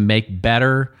Spotify to make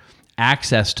better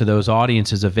access to those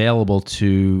audiences available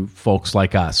to folks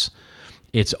like us.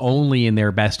 It's only in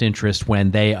their best interest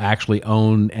when they actually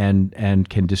own and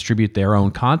can distribute their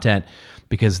own content,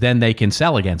 because then they can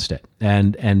sell against it.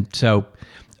 And so,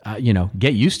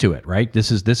 get used to it, right?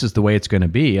 This is the way it's going to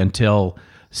be until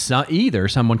either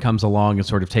someone comes along and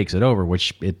sort of takes it over,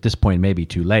 which at this point may be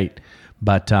too late,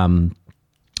 but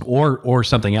or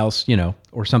something else,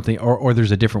 or something, or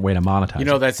there's a different way to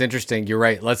monetize. That's interesting. You're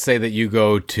right. Let's say that you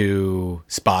go to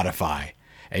Spotify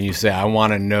and you say, I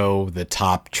want to know the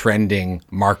top trending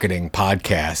marketing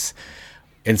podcasts.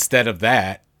 Instead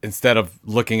of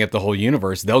looking at the whole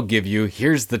universe, they'll give you,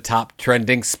 here's the top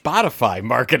trending Spotify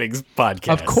marketing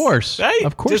podcast. Of course. Right?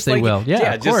 Of course they will.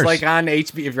 Yeah, of just course. like on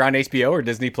if you're on HBO or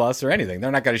Disney Plus or anything.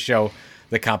 They're not going to show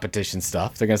the competition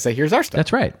stuff. They're going to say, here's our stuff.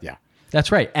 That's right. Yeah.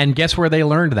 That's right. And guess where they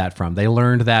learned that from? They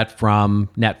learned that from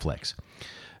Netflix.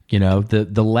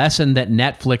 The lesson that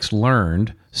Netflix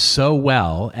learned so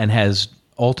well and has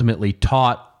ultimately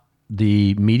taught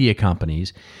the media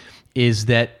companies is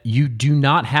that you do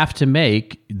not have to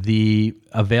make the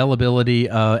availability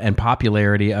and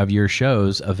popularity of your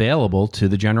shows available to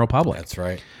the general public. That's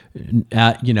right.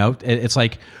 It's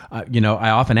like, I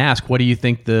often ask, what do you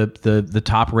think the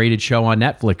top rated show on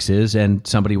Netflix is? And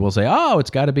somebody will say, oh,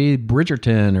 it's got to be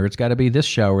Bridgerton, or it's got to be this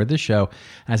show or this show.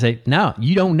 And I say, no,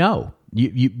 you don't know.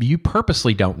 You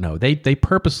purposely don't know. They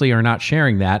purposely are not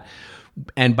sharing that.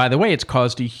 And by the way, it's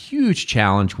caused a huge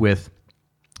challenge with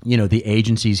the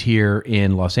agencies here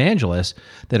in Los Angeles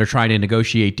that are trying to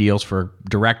negotiate deals for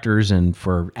directors and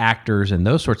for actors and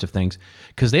those sorts of things,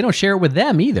 because they don't share it with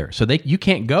them either. So you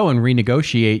can't go and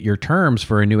renegotiate your terms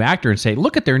for a new actor and say,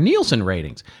 look at their Nielsen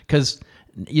ratings, because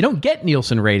you don't get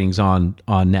Nielsen ratings on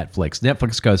Netflix.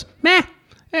 Netflix goes, meh.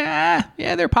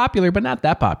 Yeah, they're popular, but not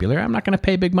that popular. I'm not going to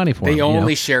pay big money for them. They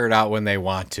only share it out when they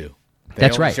want to.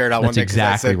 That's only right. shared out That's one day 'cause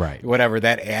I exactly said, right. Whatever,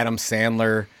 that Adam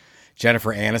Sandler,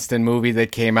 Jennifer Aniston movie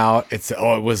that came out, it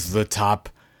was the top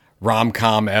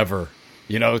rom-com ever,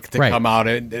 to Right. come out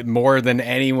more than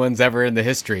anyone's ever in the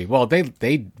history. Well,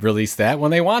 they release that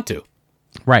when they want to.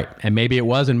 Right. And maybe it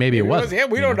was and maybe it wasn't. Yeah,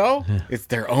 we don't know. It's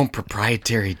their own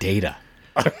proprietary data.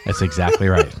 That's exactly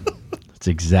right. That's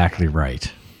exactly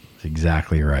right. That's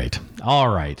exactly right. All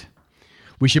right.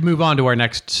 We should move on to our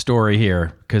next story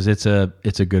here because it's a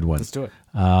good one. Let's do it.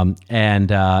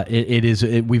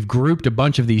 We've grouped a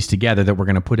bunch of these together that we're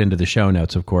going to put into the show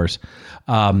notes, of course.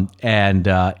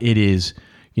 It is,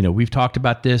 we've talked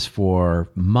about this for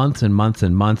months and months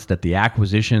and months that the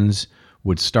acquisitions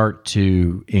would start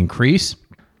to increase.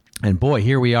 And boy,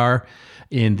 here we are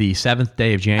in the 7th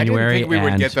day of January. I didn't think we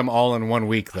would get them all in 1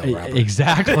 week, though, Robert.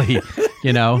 Exactly.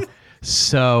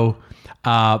 So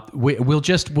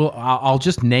I'll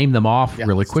just name them off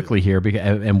really quickly here,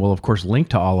 and we'll of course link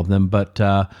to all of them. But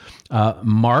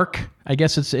Mark, I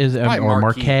guess is or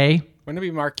Marquet. Wouldn't it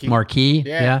be Marquee? Marquee,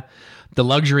 yeah. The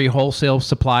luxury wholesale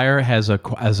supplier has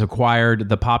acquired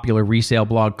the popular resale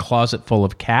blog Closet Full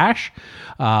of Cash,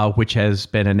 which has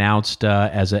been announced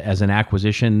as an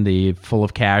acquisition. The Full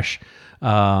of Cash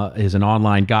is an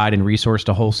online guide and resource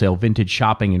to wholesale vintage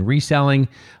shopping and reselling.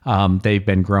 They've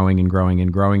been growing and growing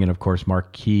and growing. And of course,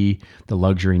 Marquee, the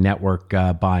luxury network,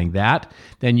 buying that.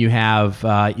 Then you have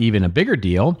even a bigger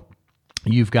deal.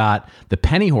 You've got the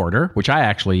Penny Hoarder, which I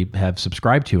actually have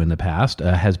subscribed to in the past,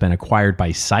 has been acquired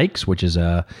by Sykes, which is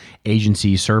a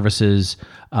agency services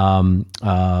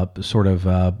sort of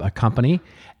a company.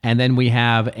 And then we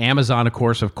have Amazon, of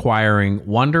course, acquiring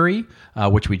Wondery,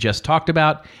 which we just talked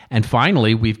about. And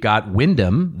finally, we've got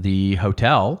Wyndham, the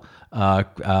hotel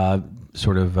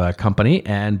company,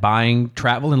 and buying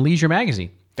Travel and Leisure magazine.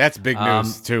 That's big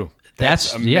news, too.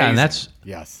 That's amazing.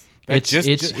 Yes. It's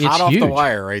just hot off the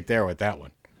wire right there with that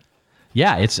one.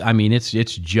 Yeah, it's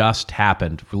just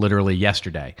happened literally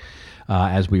yesterday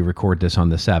as we record this on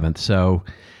the 7th. So,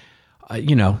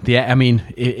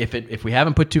 if we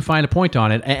haven't put too fine a point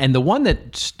on it, and the one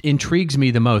that intrigues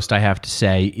me the most, I have to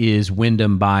say, is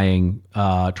Wyndham buying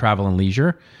Travel and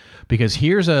Leisure, because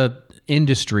here's a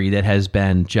industry that has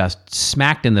been just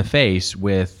smacked in the face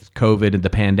with COVID and the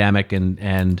pandemic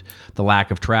and the lack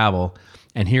of travel,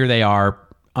 and here they are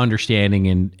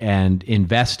understanding and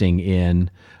investing in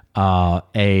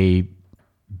a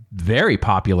very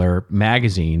popular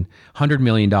magazine, $100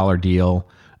 million deal,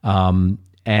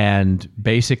 and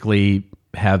basically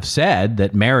have said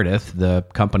that Meredith, the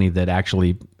company that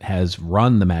actually has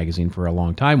run the magazine for a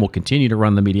long time, will continue to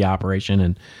run the media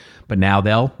operation, but now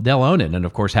they'll own it, and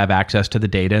of course have access to the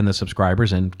data and the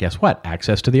subscribers, and guess what?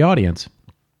 Access to the audience.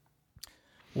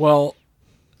 Well,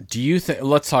 do you think?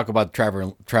 Let's talk about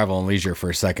travel and leisure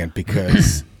for a second,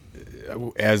 because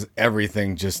as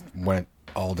everything just went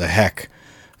all to heck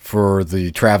for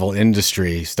the travel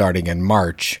industry starting in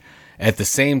March, at the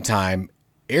same time,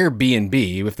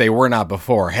 Airbnb, if they were not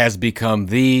before, has become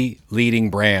the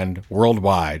leading brand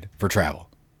worldwide for travel.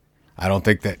 I don't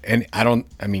think that, and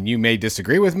I mean, you may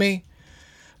disagree with me,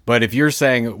 but if you're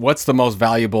saying what's the most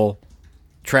valuable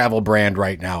travel brand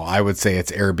right now, I would say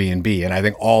it's Airbnb. And I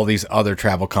think all these other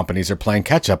travel companies are playing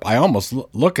catch up. I almost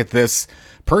look at this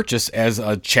purchase as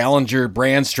a challenger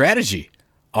brand strategy.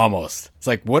 Almost. It's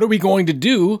like, what are we going to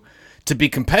do to be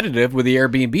competitive with the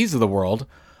Airbnbs of the world?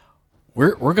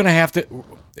 We're going to have to,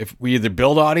 if we either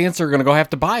build audience or going to go have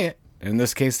to buy it. In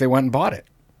this case, they went and bought it.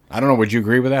 I don't know. Would you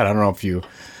agree with that? I don't know if you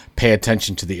pay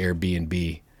attention to the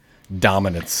Airbnb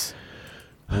dominance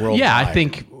worldwide. Yeah, I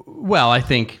think,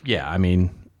 yeah, I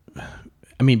mean,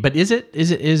 but is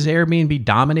Airbnb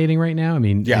dominating right now? I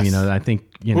mean, yes. I think,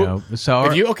 so.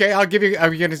 I'll give you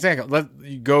an example. Let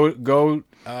you go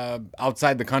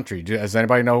outside the country. Does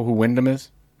anybody know who Wyndham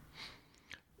is?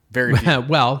 Very deep.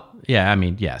 Well, yeah, I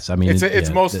mean, yes. I mean, it's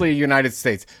mostly United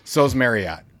States. So is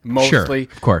Marriott. Mostly,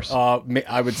 sure, of course.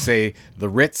 I would say the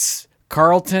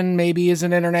Ritz-Carlton maybe is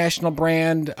an international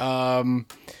brand.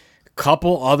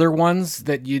 Couple other ones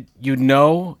that you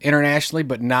know internationally,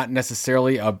 but not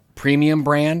necessarily a premium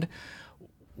brand.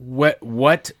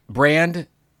 What brand,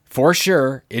 for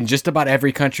sure, in just about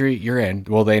every country you're in,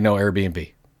 will they know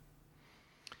Airbnb?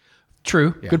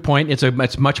 True. Yeah. Good point.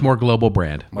 It's much more global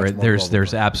brand.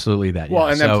 There's absolutely that. Well,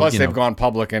 yeah. And then plus they've gone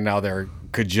public and now they're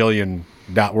worth $1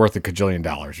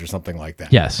 kajillion or something like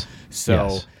that. Yes.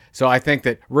 So I think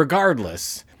that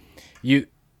regardless,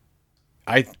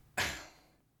 I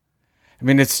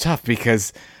mean, it's tough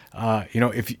because,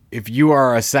 if you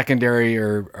are a secondary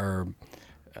or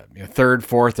third,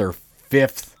 fourth, or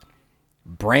fifth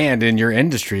brand in your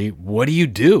industry, what do you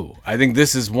do? I think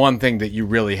this is one thing that you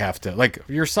really have to, like,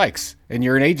 you're Sykes and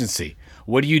you're an agency.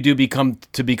 What do you do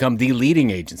to become the leading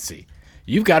agency?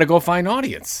 You've got to go find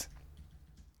audience.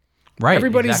 Right.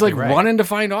 Everybody's exactly like running to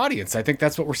find audience. I think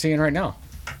that's what we're seeing right now.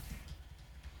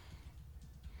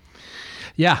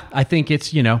 Yeah, I think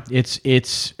it's, and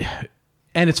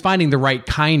it's finding the right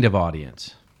kind of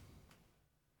audience.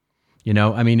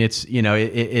 I mean, it's,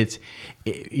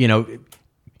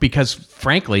 because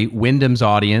frankly, Wyndham's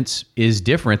audience is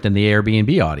different than the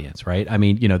Airbnb audience, right? I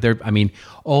mean,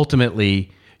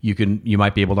 ultimately you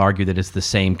might be able to argue that it's the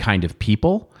same kind of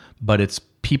people, but it's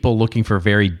people looking for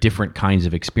very different kinds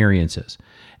of experiences.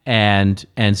 And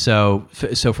so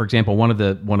for example, one of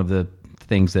the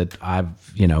things that I've,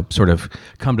 sort of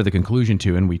come to the conclusion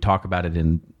to, and we talk about it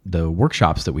in the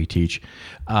workshops that we teach,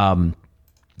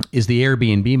 is the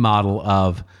Airbnb model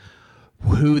of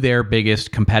who their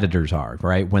biggest competitors are,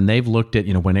 right? When they've looked at,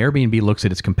 when Airbnb looks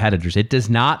at its competitors, it does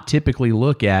not typically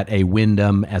look at a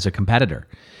Wyndham as a competitor.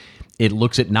 It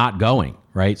looks at not going,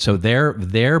 right? So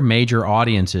their major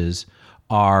audiences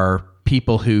are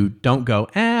people who don't go,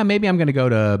 maybe I'm going to go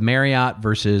to Marriott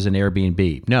versus an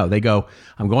Airbnb. No, they go,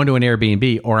 I'm going to an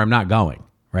Airbnb or I'm not going,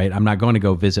 right? I'm not going to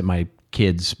go visit my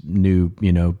kid's new,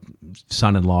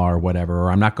 son-in-law or whatever,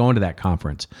 or I'm not going to that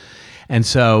conference. And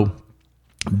so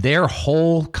their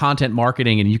whole content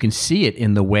marketing, and you can see it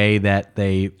in the way that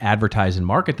they advertise and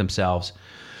market themselves,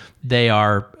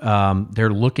 they're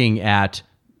looking at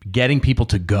getting people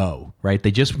to go, right? They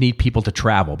just need people to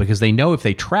travel because they know if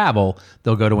they travel,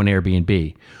 they'll go to an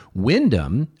Airbnb.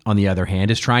 Wyndham, on the other hand,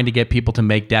 is trying to get people to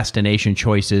make destination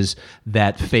choices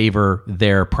that favor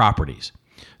their properties.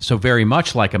 So very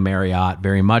much like a Marriott,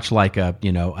 very much like a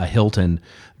Hilton,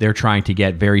 they're trying to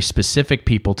get very specific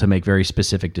people to make very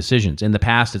specific decisions. In the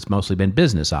past, it's mostly been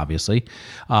business, obviously.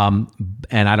 And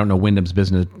I don't know Wyndham's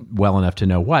business well enough to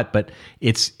know what, but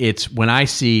it's when I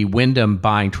see Wyndham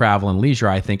buying Travel and Leisure,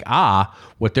 I think,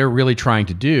 what they're really trying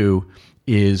to do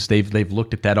is they've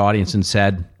looked at that audience and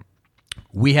said,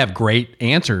 we have great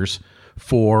answers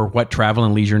for what Travel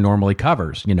and Leisure normally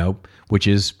covers, which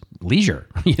is leisure,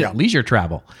 leisure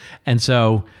travel. And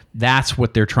so that's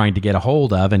what they're trying to get a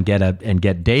hold of and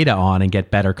get data on and get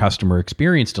better customer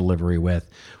experience delivery with,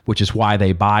 which is why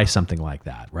they buy something like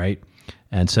that, right?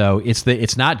 And so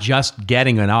it's not just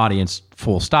getting an audience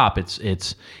full stop.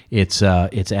 It's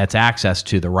access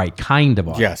to the right kind of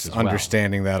audience. Yes,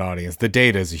 understanding that audience. The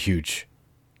data is a huge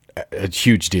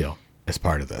deal as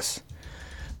part of this.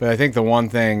 But I think the one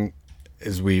thing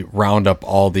as we round up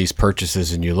all these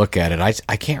purchases and you look at it,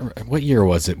 I can't, what year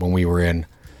was it when we were in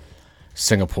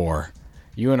Singapore?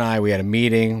 You and I, we had a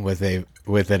meeting with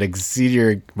an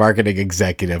senior marketing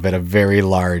executive at a very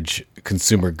large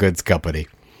consumer goods company.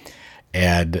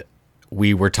 And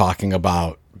we were talking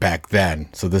about back then,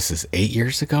 so this is 8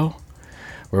 years ago,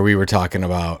 where we were talking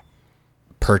about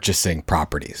purchasing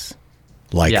properties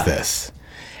like this.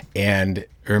 And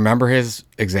remember his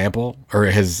example or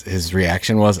his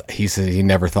reaction was, he said he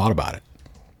never thought about it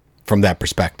from that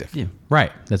perspective. Yeah,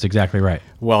 right. That's exactly right.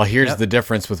 Well, here's the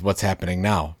difference with what's happening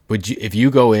now. If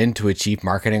you go into a chief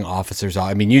marketing officer's,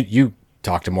 I mean, you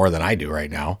talk to more than I do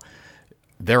right now.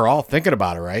 They're all thinking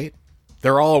about it, right?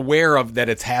 They're all aware of that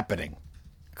it's happening,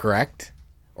 correct?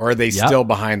 Or are they still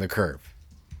behind the curve?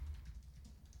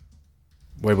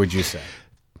 What would you say?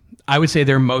 I would say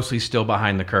they're mostly still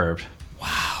behind the curve.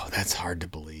 Wow, that's hard to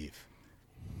believe.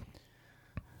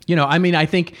 I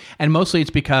think, and mostly it's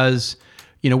because,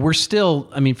 we're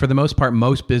still, for the most part,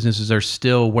 most businesses are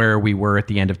still where we were at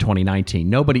the end of 2019.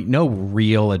 No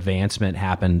real advancement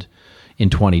happened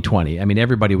in 2020.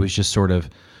 Everybody was just sort of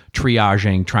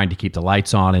triaging, trying to keep the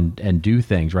lights on and do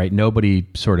things, right? Nobody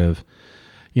sort of,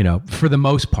 for the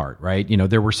most part, right?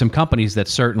 There were some companies that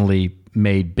certainly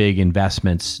made big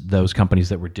investments, those companies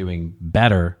that were doing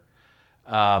better.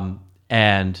 But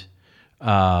I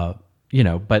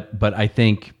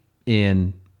think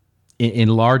in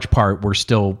large part, we're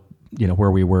still,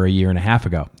 where we were a year and a half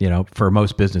ago, for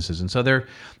most businesses. And so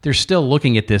they're still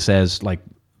looking at this as like,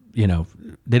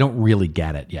 they don't really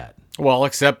get it yet. Well,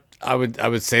 except I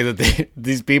would say that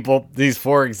these people, these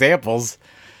four examples,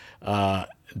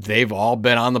 they've all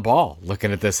been on the ball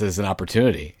looking at this as an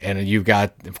opportunity. And you've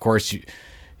got, of course,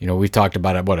 we talked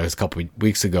about it, it was a couple of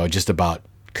weeks ago, just about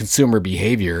consumer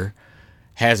behavior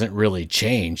hasn't really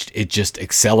changed. It just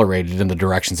accelerated in the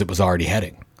directions it was already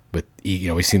heading. But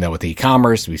we've seen that with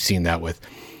e-commerce. We've seen that with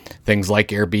things like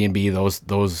Airbnb,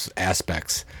 those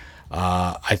aspects.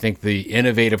 I think the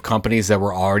innovative companies that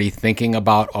were already thinking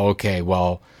about, okay,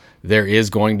 well, there is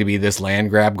going to be this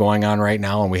land grab going on right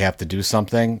now and we have to do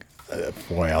something.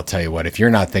 boy, I'll tell you what, if you're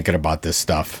not thinking about this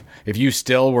stuff, if you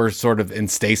still were sort of in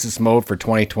stasis mode for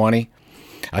 2020,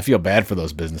 I feel bad for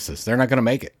those businesses. They're not going to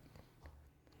make it.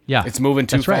 Yeah. It's moving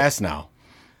too fast now.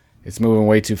 It's moving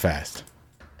way too fast.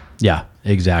 Yeah,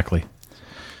 exactly.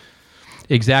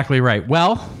 Exactly right.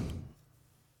 Well,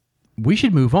 we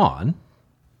should move on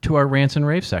to our rants and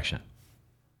raves section.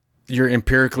 You're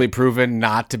empirically proven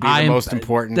not to be the most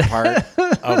important part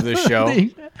of the show.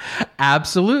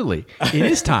 Absolutely. It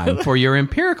is time for your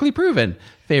empirically proven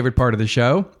favorite part of the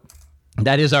show.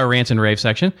 That is our rants and rave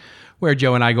section, where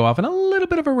Joe and I go off on a little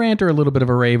bit of a rant or a little bit of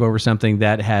a rave over something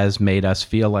that has made us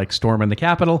feel like storming the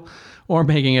Capitol, or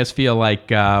making us feel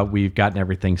like we've gotten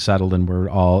everything settled and we're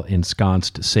all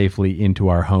ensconced safely into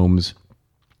our homes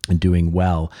and doing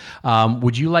well.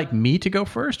 Would you like me to go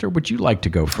first, or would you like to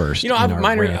go first? In our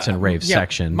rants and raves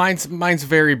section. Mine's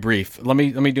very brief. Let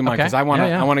me do mine, because I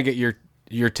want to get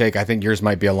your take. I think yours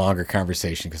might be a longer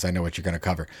conversation because I know what you're going to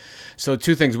cover. So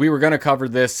two things. We were going to cover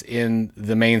this in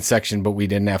the main section, but we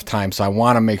didn't have time. So I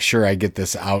want to make sure I get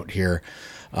this out here.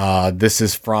 This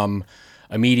is from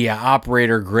a media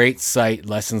operator, great site,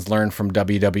 lessons learned from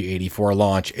WW84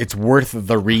 launch. It's worth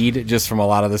the read just from a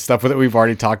lot of the stuff that we've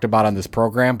already talked about on this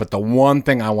program. But the one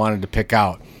thing I wanted to pick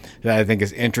out that I think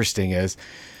is interesting is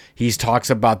he talks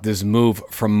about this move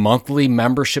from monthly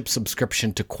membership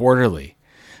subscription to quarterly,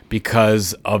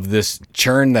 because of this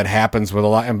churn that happens with a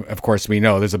lot. And of course, we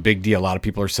know there's a big deal. A lot of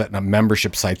people are setting up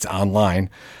membership sites online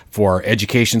for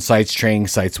education sites, training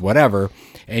sites, whatever.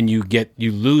 And you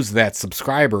lose that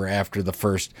subscriber after the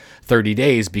first 30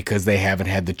 days because they haven't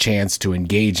had the chance to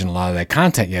engage in a lot of that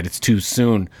content yet. It's too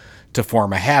soon to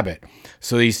form a habit.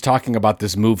 So he's talking about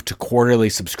this move to quarterly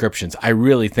subscriptions. I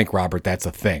really think, Robert, that's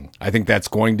a thing. I think that's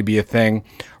going to be a thing.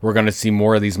 We're going to see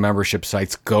more of these membership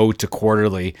sites go to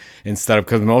quarterly instead of,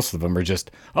 because most of them are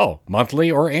just, monthly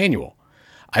or annual.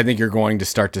 I think you're going to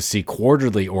start to see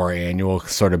quarterly or annual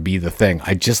sort of be the thing.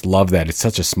 I just love that. It's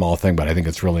such a small thing, but I think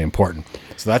it's really important.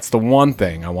 So that's the one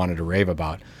thing I wanted to rave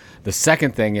about. The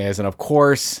second thing is, and of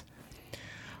course,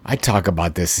 I talk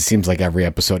about this, it seems like every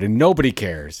episode, and nobody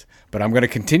cares, but I'm going to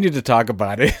continue to talk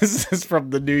about it. This is from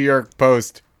the New York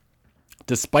Post.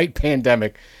 Despite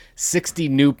pandemic, 60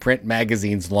 new print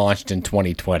magazines launched in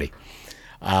 2020.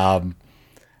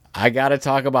 I got to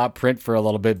talk about print for a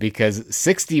little bit because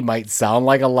 60 might sound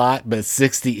like a lot, but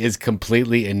 60 is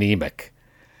completely anemic.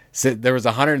 So there was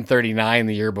 139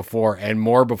 the year before, and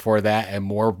more before that, and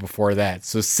more before that.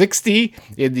 So 60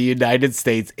 in the United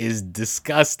States is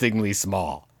disgustingly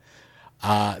small.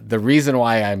 The reason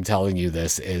why I'm telling you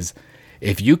this is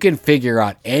if you can figure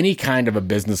out any kind of a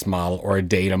business model or a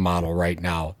data model right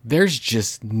now, there's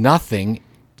just nothing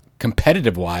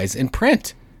competitive-wise in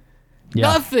print.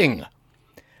 Yeah. Nothing.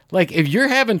 Like, if you're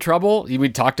having trouble, we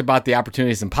talked about the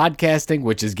opportunities in podcasting,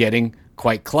 which is getting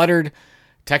quite cluttered.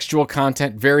 Textual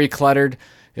content, very cluttered.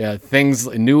 Things,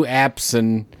 new apps,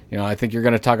 and I think you're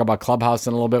going to talk about Clubhouse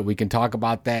in a little bit. We can talk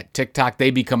about that. TikTok,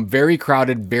 they become very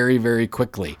crowded very, very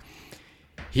quickly.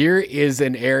 Here is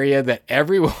an area that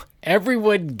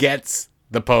everyone gets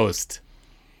the post.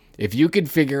 If you can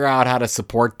figure out how to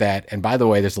support that, and by the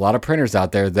way, there's a lot of printers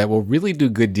out there that will really do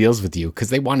good deals with you because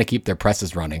they want to keep their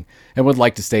presses running and would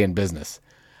like to stay in business.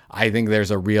 I think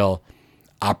there's a real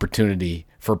opportunity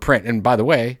for print. And by the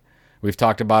way, we've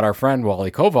talked about our friend Wally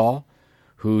Koval,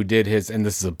 who did his, and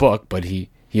this is a book, but he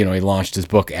launched his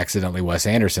book, Accidentally Wes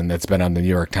Anderson, that's been on the New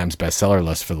York Times bestseller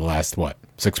list for the last,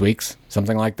 6 weeks?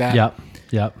 Something like that?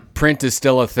 Yep. Print is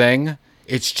still a thing.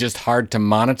 It's just hard to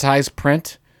monetize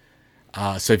print.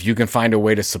 So if you can find a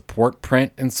way to support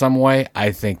print in some way,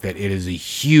 I think that it is a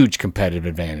huge competitive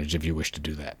advantage if you wish to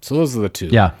do that. So those are the two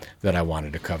that I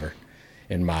wanted to cover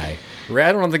in my...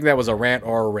 I don't think that was a rant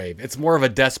or a rave. It's more of a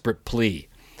desperate plea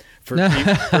for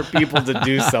people to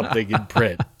do something in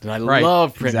print. And I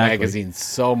love print magazines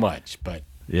so much, but...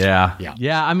 Yeah.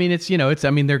 I mean,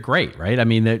 they're great, right? I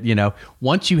mean,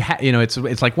 once you have,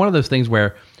 it's like one of those things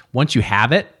where once you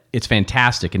have it, it's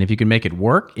fantastic. And if you can make it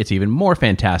work, it's even more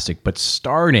fantastic. But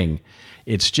starting,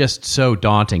 it's just so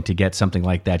daunting to get something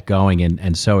like that going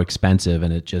and so expensive.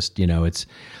 And it just,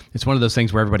 it's one of those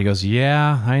things where everybody goes,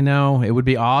 yeah, I know it would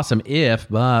be awesome if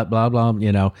blah, blah, blah,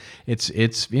 it's a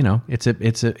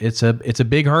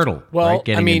big hurdle, right?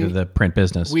 Getting into the print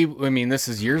business. This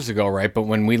is years ago, right? But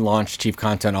when we launched Chief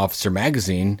Content Officer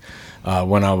Magazine,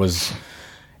 when I was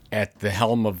at the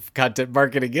helm of Content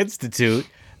Marketing Institute,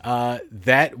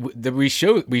 we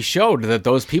showed that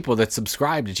those people that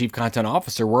subscribed to Chief Content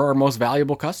Officer were our most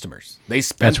valuable customers. They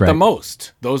spent the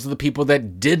most. Those are the people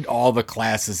that did all the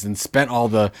classes and spent all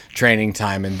the training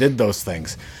time and did those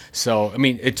things. So,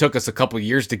 it took us a couple of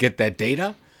years to get that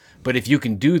data, But if you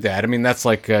can do that, I mean, that's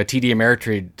like TD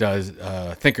Ameritrade does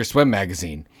Thinkorswim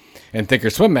magazine. And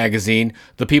Thinkorswim magazine,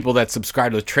 the people that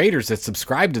subscribe, the traders that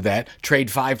subscribe to that,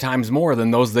 trade 5 times more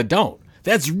than those that don't.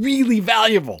 That's really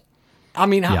valuable. I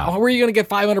mean, how are you going to get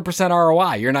 500%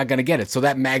 ROI? You're not going to get it. So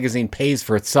that magazine pays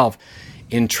for itself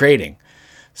in trading.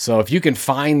 So if you can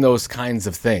find those kinds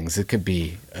of things, it could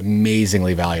be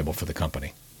amazingly valuable for the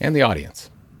company and the audience.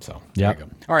 So there you go.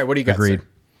 All right, what do you got, Agreed. sir?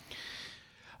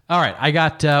 All right, I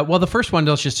got, the first one,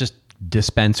 let's just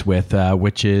dispense with,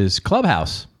 which is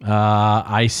Clubhouse.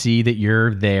 I see that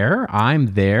you're there.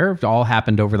 I'm there. It all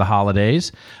happened over the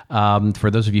holidays. For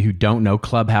those of you who don't know,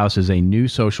 Clubhouse is a new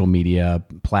social media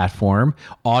platform,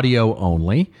 audio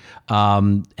only.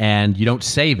 And you don't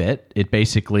save it. It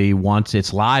basically wants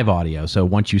its live audio. So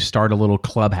once you start a little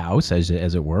Clubhouse, as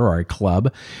it were, or a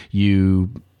club, you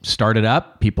start it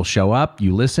up, people show up,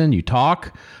 you listen, you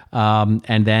talk,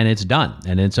 and then it's done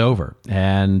and it's over.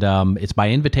 And it's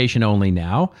by invitation only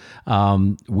now.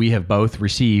 We have both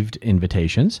received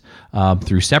invitations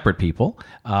through separate people.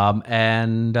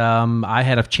 And I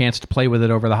had a chance to play with it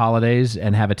over the holidays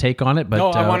and have a take on it. But no,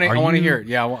 I want to hear it.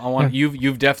 Yeah, I want.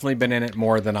 You've definitely been in it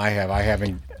more than I have. I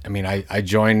haven't. I mean, I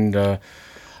joined a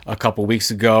couple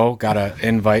weeks ago. Got an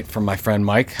invite from my friend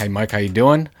Mike. Hey, Mike, how you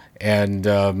doing? And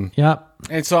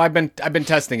And so I've been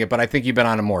testing it, but I think you've been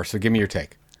on it more. So give me your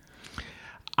take.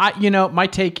 My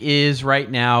take is right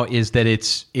now is that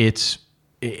it's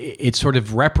sort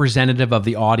of representative of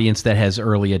the audience that has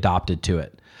early adopted to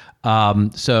it.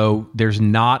 So there's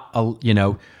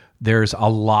there's a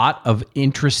lot of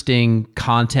interesting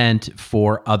content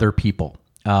for other people.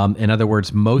 In other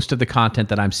words, most of the content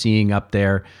that I'm seeing up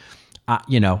there,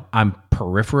 I'm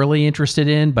peripherally interested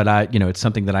in, but it's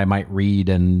something that I might read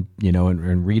and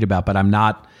read about, but I'm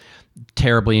not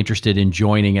terribly interested in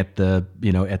joining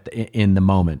in the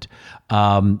moment.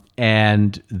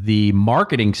 And the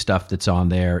marketing stuff that's on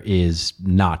there is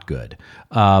not good.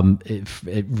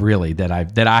 It really that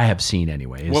I have seen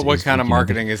anyway. What kind of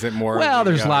marketing is it more? Well,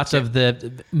 there's lots of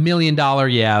the $1 million.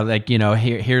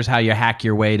 Here's how you hack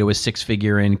your way to a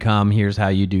 6-figure income. Here's how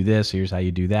you do this. Here's how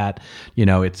you do that.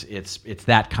 It's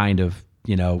that kind of,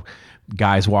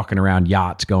 guys walking around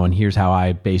yachts going, here's how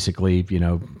I basically,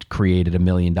 created $1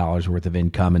 million worth of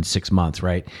income in 6 months.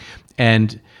 Right.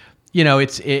 And, I'll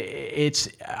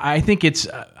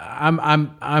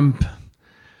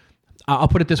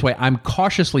put it this way. I'm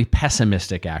cautiously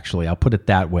pessimistic, actually. I'll put it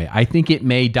that way. I think it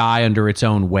may die under its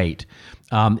own weight.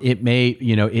 It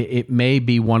may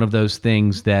be one of those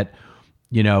things that,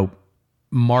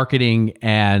 marketing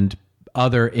and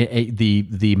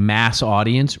the mass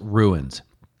audience ruins.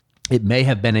 It may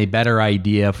have been a better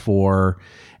idea for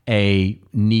a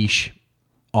niche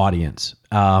audience.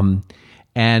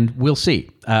 And we'll see,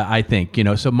 I think,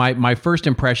 so my first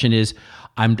impression is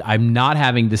I'm not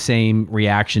having the same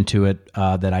reaction to it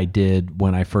that I did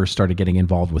when I first started getting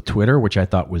involved with Twitter, which I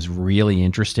thought was really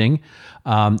interesting.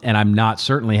 And I'm not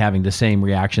certainly having the same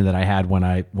reaction that I had when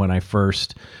I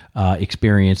first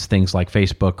experienced things like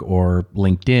Facebook or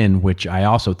LinkedIn, which I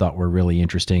also thought were really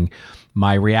interesting.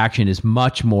 My reaction is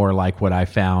much more like what I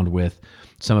found with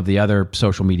some of the other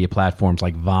social media platforms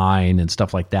like Vine and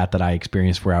stuff like that I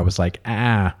experienced, where I was like,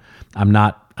 I'm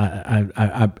not,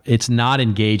 it's not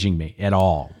engaging me at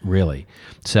all, really.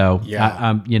 So,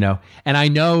 yeah. And I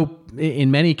know in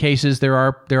many cases there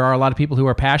are a lot of people who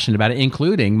are passionate about it,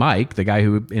 including Mike, the guy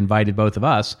who invited both of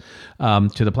us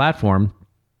to the platform,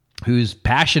 who's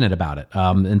passionate about it.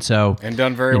 And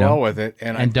done very well with it.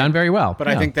 Done very well. But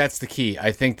I think that's the key.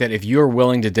 I think that if you're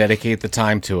willing to dedicate the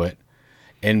time to it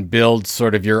and build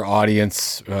sort of your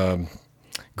audience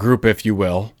group, if you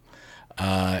will,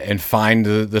 and find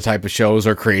the type of shows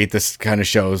or create this kind of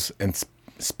shows and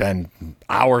spend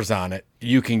hours on it,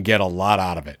 you can get a lot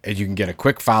out of it. And you can get a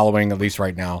quick following, at least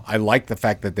right now. I like the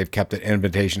fact that they've kept it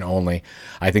invitation only.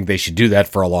 I think they should do that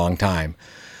for a long time.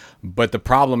 But the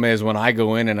problem is when I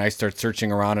go in and I start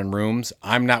searching around in rooms,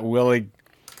 I'm not willing.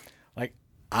 Like,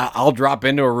 I'll drop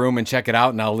into a room and check it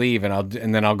out, and I'll leave, and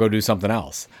then I'll go do something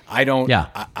else. I don't. Yeah.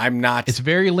 I'm not. It's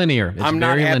very linear. I'm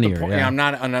not at the point. Yeah. I'm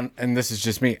not. And this is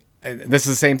just me. This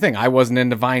is the same thing. I wasn't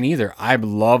into Vine either. I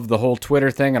love the whole Twitter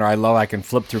thing, and I can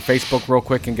flip through Facebook real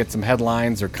quick and get some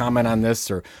headlines or comment on this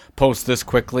or post this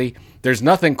quickly. There's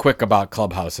nothing quick about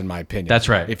Clubhouse, in my opinion. That's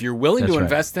right. If you're willing to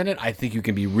invest in it, I think you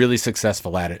can be really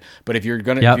successful at it. But if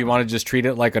if you want to just treat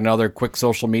it like another quick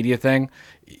social media thing,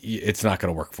 it's not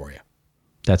going to work for you.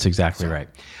 That's exactly right.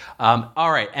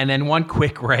 All right. And then one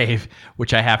quick rave,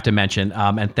 which I have to mention.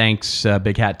 And thanks,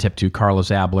 big hat tip to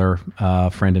Carlos Abler,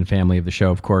 friend and family of the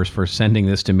show, of course, for sending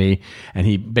this to me. And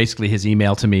he basically, his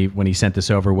email to me when he sent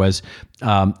this over was,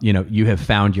 you have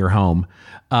found your home.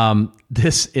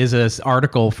 This is an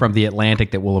article from The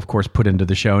Atlantic that we'll, of course, put into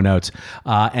the show notes.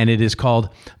 And it is called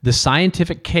The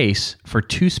Scientific Case for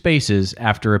Two Spaces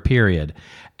After a Period.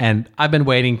 And I've been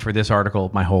waiting for this article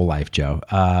my whole life, Joe,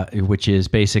 which is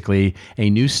basically a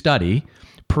new study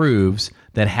proves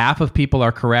that half of people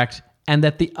are correct and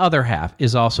that the other half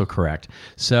is also correct.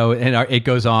 So and it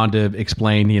goes on to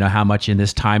explain, how much in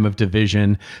this time of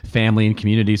division, family and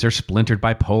communities are splintered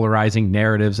by polarizing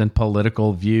narratives and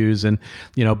political views and,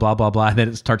 blah, blah, blah. And then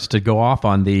it starts to go off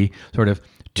on the sort of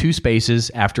two spaces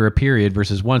after a period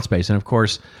versus one space. And of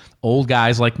course, old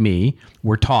guys like me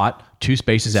were taught two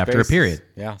spaces after a period.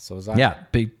 Yeah, so was I. Yeah,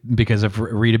 because of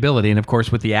readability, and of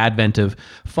course, with the advent of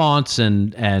fonts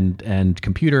and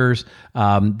computers,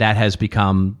 that has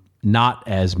become not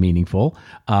as meaningful.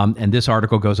 And this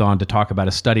article goes on to talk about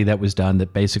a study that was done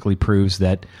that basically proves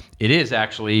that it is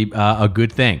actually a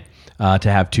good thing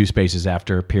to have two spaces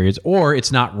after periods, or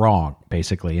it's not wrong,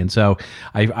 basically. And so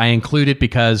I include it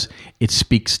because it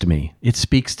speaks to me. It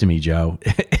speaks to me, Joe.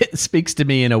 It speaks to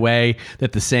me in a way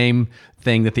that the same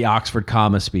thing that the Oxford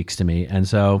comma speaks to me. And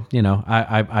so,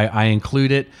 I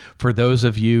include it for those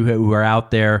of you who are out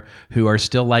there who are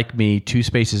still like me, two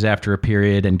spaces after a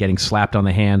period and getting slapped on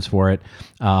the hands for it,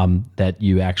 that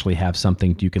you actually have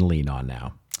something you can lean on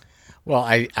now. Well,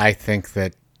 I think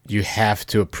that you have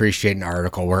to appreciate an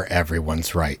article where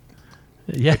everyone's right.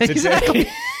 Yeah, exactly.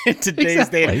 In today's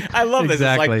day, I love this.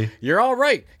 Exactly. It's like, you're all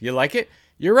right. You like it?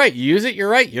 You're right. You use it? You're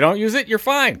right. You don't use it? You're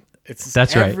fine.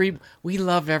 That's right. We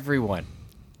love everyone.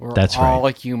 We're That's all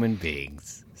right. human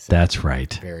beings. So that's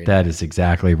right. That is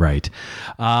exactly right.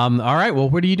 All right. Well,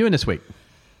 what are you doing this week?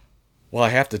 Well, I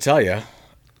have to tell you,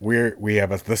 we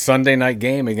have the Sunday night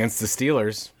game against the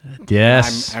Steelers.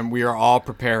 Yes. And we are all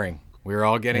preparing. We're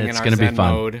all getting It's in our gonna be Zen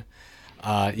fun.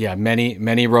 mode.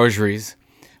 Many rosaries.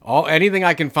 Anything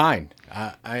I can find.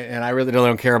 I really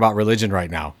don't care about religion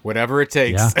right now. Whatever it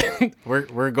takes, Yeah.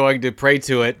 we're going to pray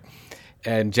to it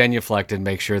and genuflect and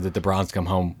make sure that the Browns come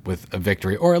home with a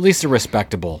victory or at least a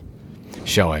respectable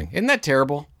showing. Isn't that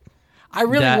terrible? I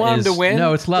really want them to win.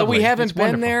 No, it's lovely. But we haven't It's been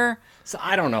wonderful. there, so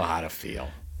I don't know how to feel.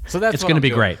 So that's It's what going to I'm be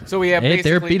doing. great. So we have They're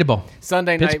basically beatable.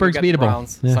 Sunday night Pittsburgh's we got beatable. the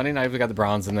Browns. Yeah. Sunday night we got the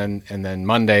Browns, and then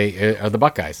Monday are the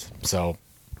Buckeyes. So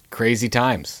crazy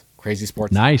times, crazy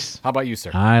sports. Nice. How about you, sir?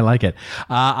 I like it.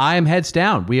 I am heads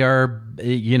down. We are,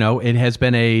 it has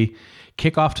been a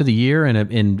kickoff to the year in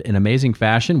an amazing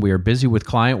fashion. We are busy with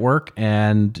client work,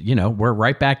 and we're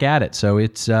right back at it. So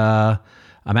it's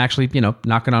I'm actually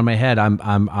knocking on my head.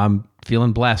 I'm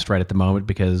feeling blessed right at the moment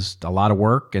because a lot of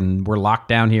work, and we're locked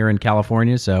down here in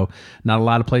California, so not a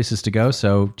lot of places to go.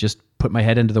 So just put my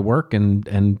head into the work and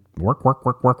work,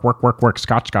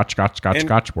 scotch,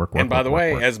 work. And by the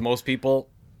way, work. as most people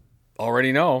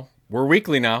already know, we're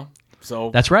weekly now.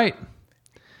 So That's right.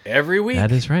 every week.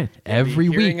 That is right. Every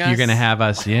week hearing you're us. going to have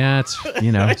us. Yeah, it's I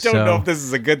don't know if this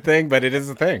is a good thing, but it is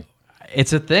a thing.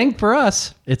 It's a thing for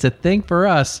us. It's a thing for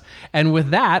us. And with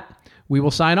that, we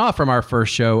will sign off from our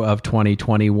first show of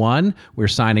 2021. We're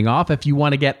signing off. If you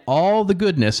want to get all the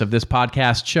goodness of this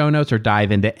podcast show notes or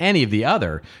dive into any of the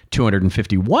other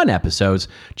 251 episodes,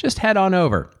 just head on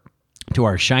over to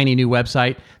our shiny new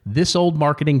website,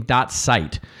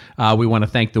 thisoldmarketing.site. We want to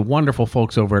thank the wonderful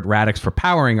folks over at Radix for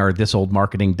powering our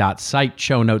thisoldmarketing.site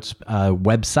show notes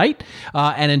website.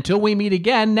 And until we meet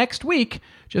again next week,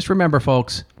 just remember,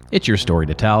 folks, it's your story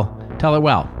to tell. Tell it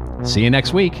well. See you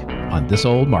next week on This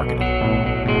Old Marketing.